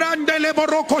Randele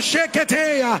Boroko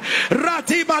Sheketea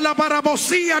Ratiba la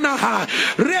Barabosiana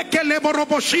Rekele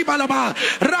Boroboshiba Laba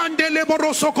Randele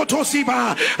Boroso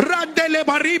Kotosiba Randele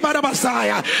Bariba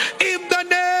Rabasaya. In the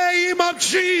name of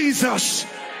Jesus.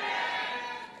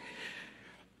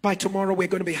 By tomorrow we're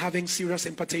going to be having serious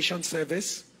impartation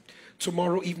service.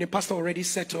 Tomorrow evening, Pastor already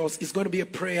said to us, it's going to be a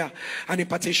prayer and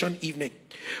impartation evening.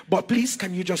 But please,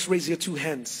 can you just raise your two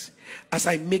hands? As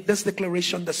I make this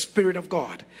declaration, the Spirit of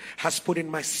God has put in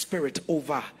my spirit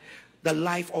over the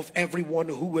life of everyone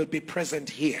who will be present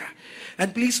here.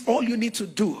 And please, all you need to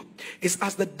do is,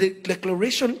 as the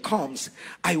declaration comes,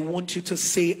 I want you to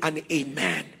say an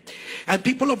amen. And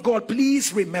people of God,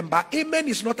 please remember, amen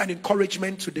is not an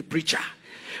encouragement to the preacher.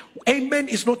 Amen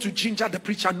is not to ginger the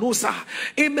preacher. No, sir.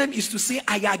 Amen is to say,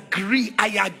 I agree, I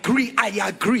agree, I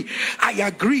agree, I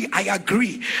agree, I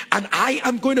agree. And I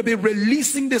am going to be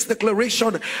releasing this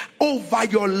declaration over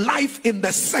your life in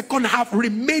the second half,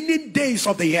 remaining days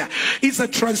of the year. It's a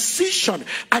transition,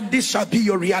 and this shall be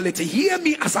your reality. Hear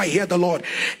me as I hear the Lord.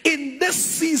 In this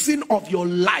season of your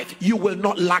life, you will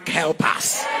not lack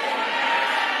helpers.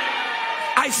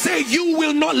 I say you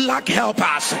will not lack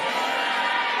helpers.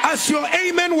 As your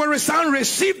amen will resound,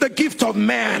 receive the gift of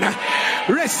man.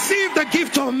 Receive the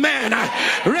gift of man.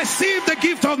 Receive the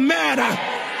gift of man.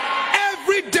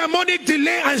 Every demonic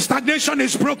delay and stagnation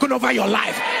is broken over your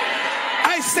life.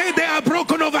 I say they are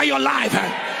broken over your life.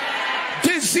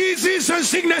 Diseases and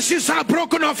sicknesses are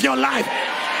broken off your life.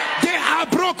 They are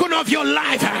broken off your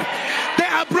life. They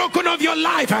are broken off your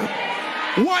life.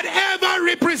 Whatever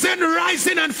represents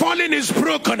rising and falling is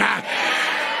broken.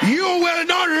 You will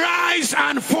not rise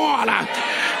and fall.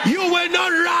 You will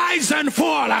not rise and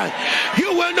fall.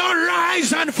 You will not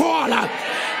rise and fall.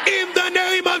 In the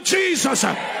name of Jesus.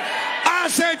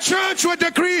 As a church we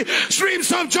decree,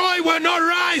 streams of joy will not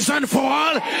rise and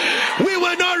fall. We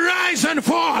will not rise and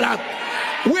fall.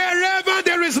 Wherever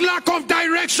there is lack of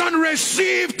direction,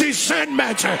 receive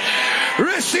discernment.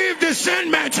 Receive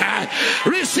discernment.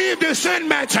 Receive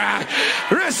discernment.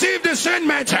 Receive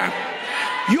discernment.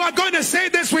 You are going to say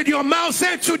this with your mouth.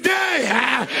 Say, today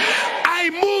I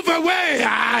move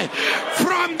away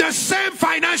from the same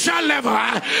financial level.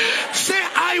 Say,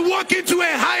 I walk into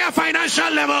a higher financial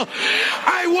level.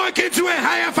 I walk into a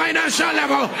higher financial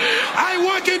level. I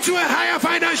walk into a higher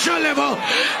financial level.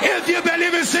 If you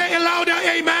believe it, say it louder,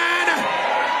 amen.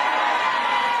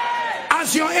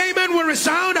 As your amen will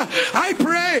resound, I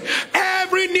pray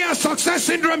every near success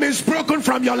syndrome is broken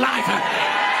from your life.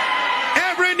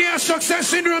 Every near success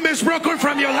syndrome is broken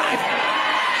from your life.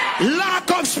 Lack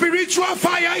of spiritual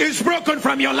fire is broken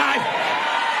from your life.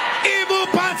 Evil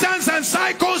patterns and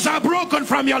cycles are broken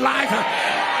from your life.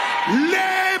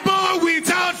 Labor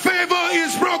without favor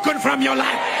is broken from your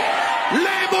life.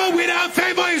 Labor without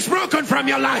favor is broken from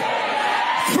your life.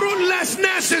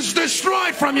 Fruitlessness is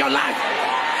destroyed from your life.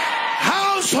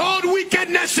 Household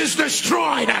wickedness is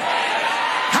destroyed.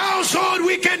 Household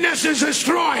wickedness is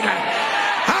destroyed.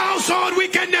 Household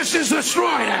wickedness is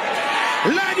destroyed.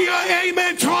 Let your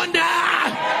amen thunder.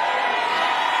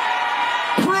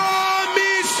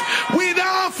 Promise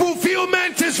without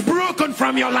fulfillment is broken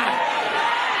from your life.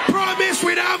 Promise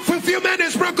without fulfillment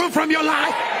is broken from your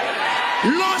life.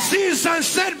 Losses and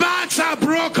setbacks are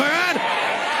broken.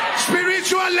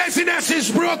 Spiritual laziness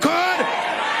is broken.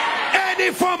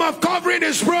 Any form of covering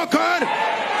is broken.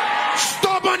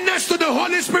 Stubbornness to the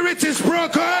Holy Spirit is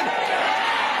broken.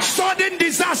 Sudden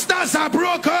disasters are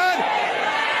broken.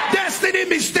 Destiny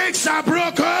mistakes are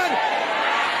broken.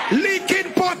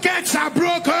 Leaking pockets are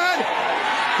broken.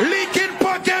 Leaking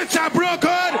pockets are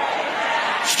broken.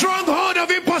 Stronghold of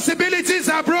impossibilities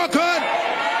are broken.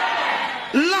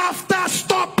 Laughter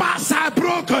stoppers are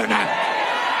broken.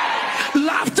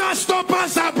 Laughter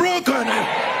stoppers are broken.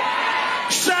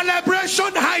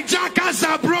 Celebration hijackers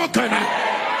are broken.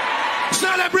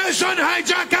 Celebration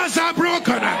hijackers are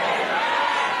broken.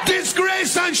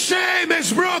 Disgrace and shame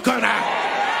is broken.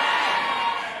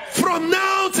 From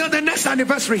now till the next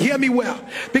anniversary, hear me well,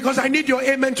 because I need your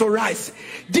amen to rise.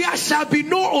 There shall be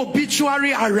no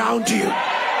obituary around you.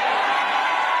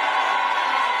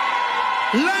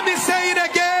 Let me say it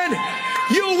again.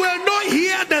 You will not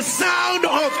hear the sound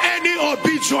of any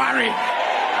obituary.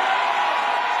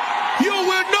 You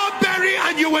will not bury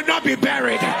and you will not be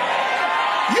buried.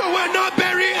 You will not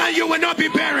bury and you will not be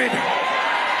buried.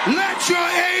 Let your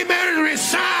amen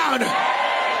resound.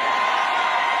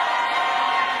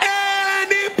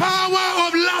 Any power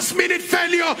of last minute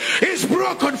failure is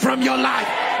broken from your life.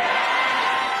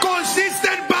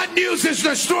 Consistent bad news is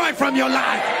destroyed from your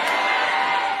life.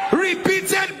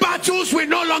 Repeated battles will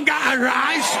no longer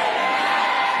arise.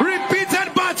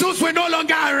 Repeated battles will no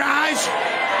longer arise.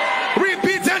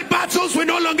 Repeated battles will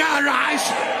no longer arise.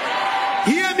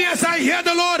 Hear me as I hear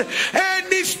the Lord.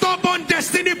 Any stubborn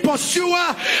destiny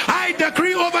pursuer, I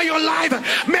decree over your life,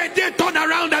 may they turn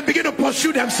around and begin to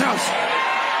pursue themselves.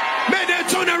 May they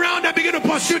turn around and begin to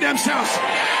pursue themselves.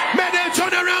 May they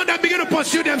turn around and begin to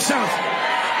pursue themselves.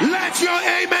 Let your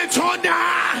amen thunder.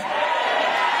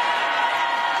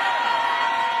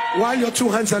 While your two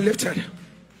hands are lifted,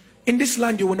 in this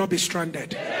land you will not be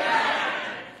stranded.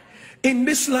 In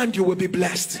this land you will be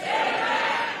blessed.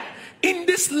 In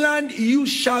this land you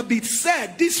shall be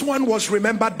said, this one was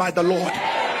remembered by the Lord.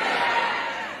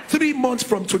 3 months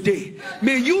from today,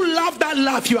 may you laugh that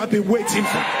laugh you have been waiting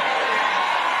for.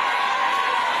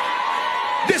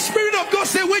 The Spirit of God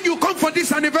said, when you come for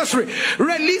this anniversary,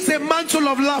 release a mantle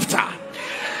of laughter.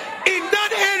 In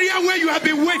that area where you have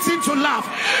been waiting to laugh,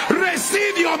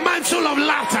 receive your mantle of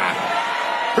laughter.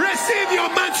 Receive your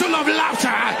mantle of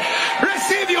laughter.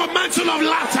 Receive your mantle of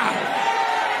laughter.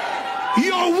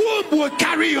 Your womb will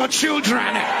carry your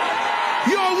children.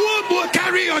 Your womb will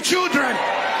carry your children.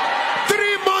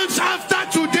 3 months after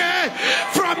today,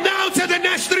 from now to the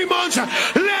next 3 months,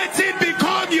 let it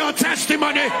become your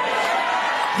testimony.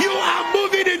 You are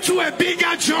moving into a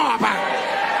bigger job.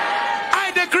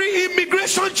 I decree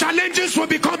immigration challenges will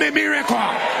become a miracle.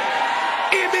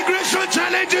 Immigration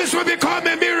challenges will become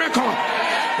a miracle.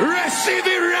 Receive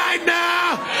it right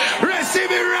now.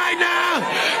 Receive it right now.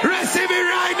 Receive it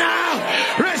right now.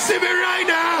 Receive it right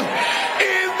now.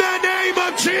 In the name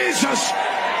of Jesus.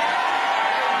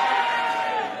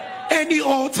 Any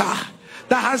altar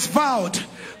that has vowed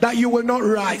that you will not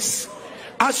rise,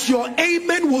 as your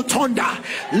amen will thunder,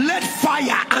 let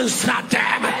fire answer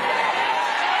them.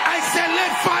 I say,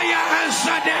 let fire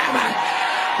answer them.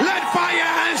 Let fire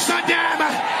answer them.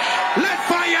 Let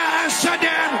fire answer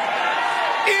them.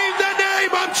 In the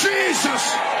name of Jesus.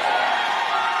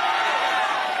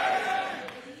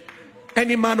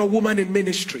 Any man or woman in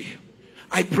ministry,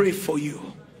 I pray for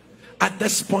you at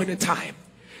this point in time.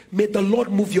 May the Lord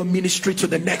move your ministry to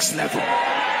the next level.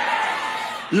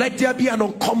 Let there be an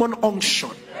uncommon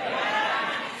unction.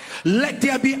 Let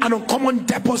there be an uncommon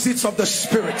deposits of the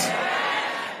Spirit.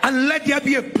 And let there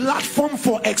be a platform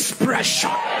for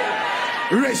expression.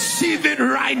 Receive it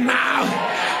right now.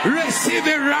 Receive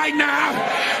it right now.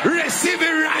 Receive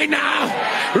it right now.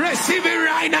 Receive it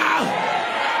right now.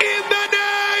 In the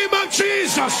name of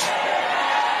Jesus.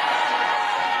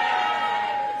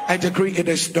 I decree it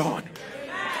is done.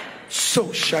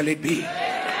 So shall it be.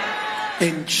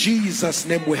 In Jesus'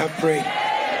 name we have prayed.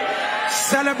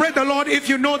 Celebrate the Lord if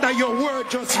you know that your word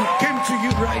just came to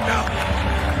you right now.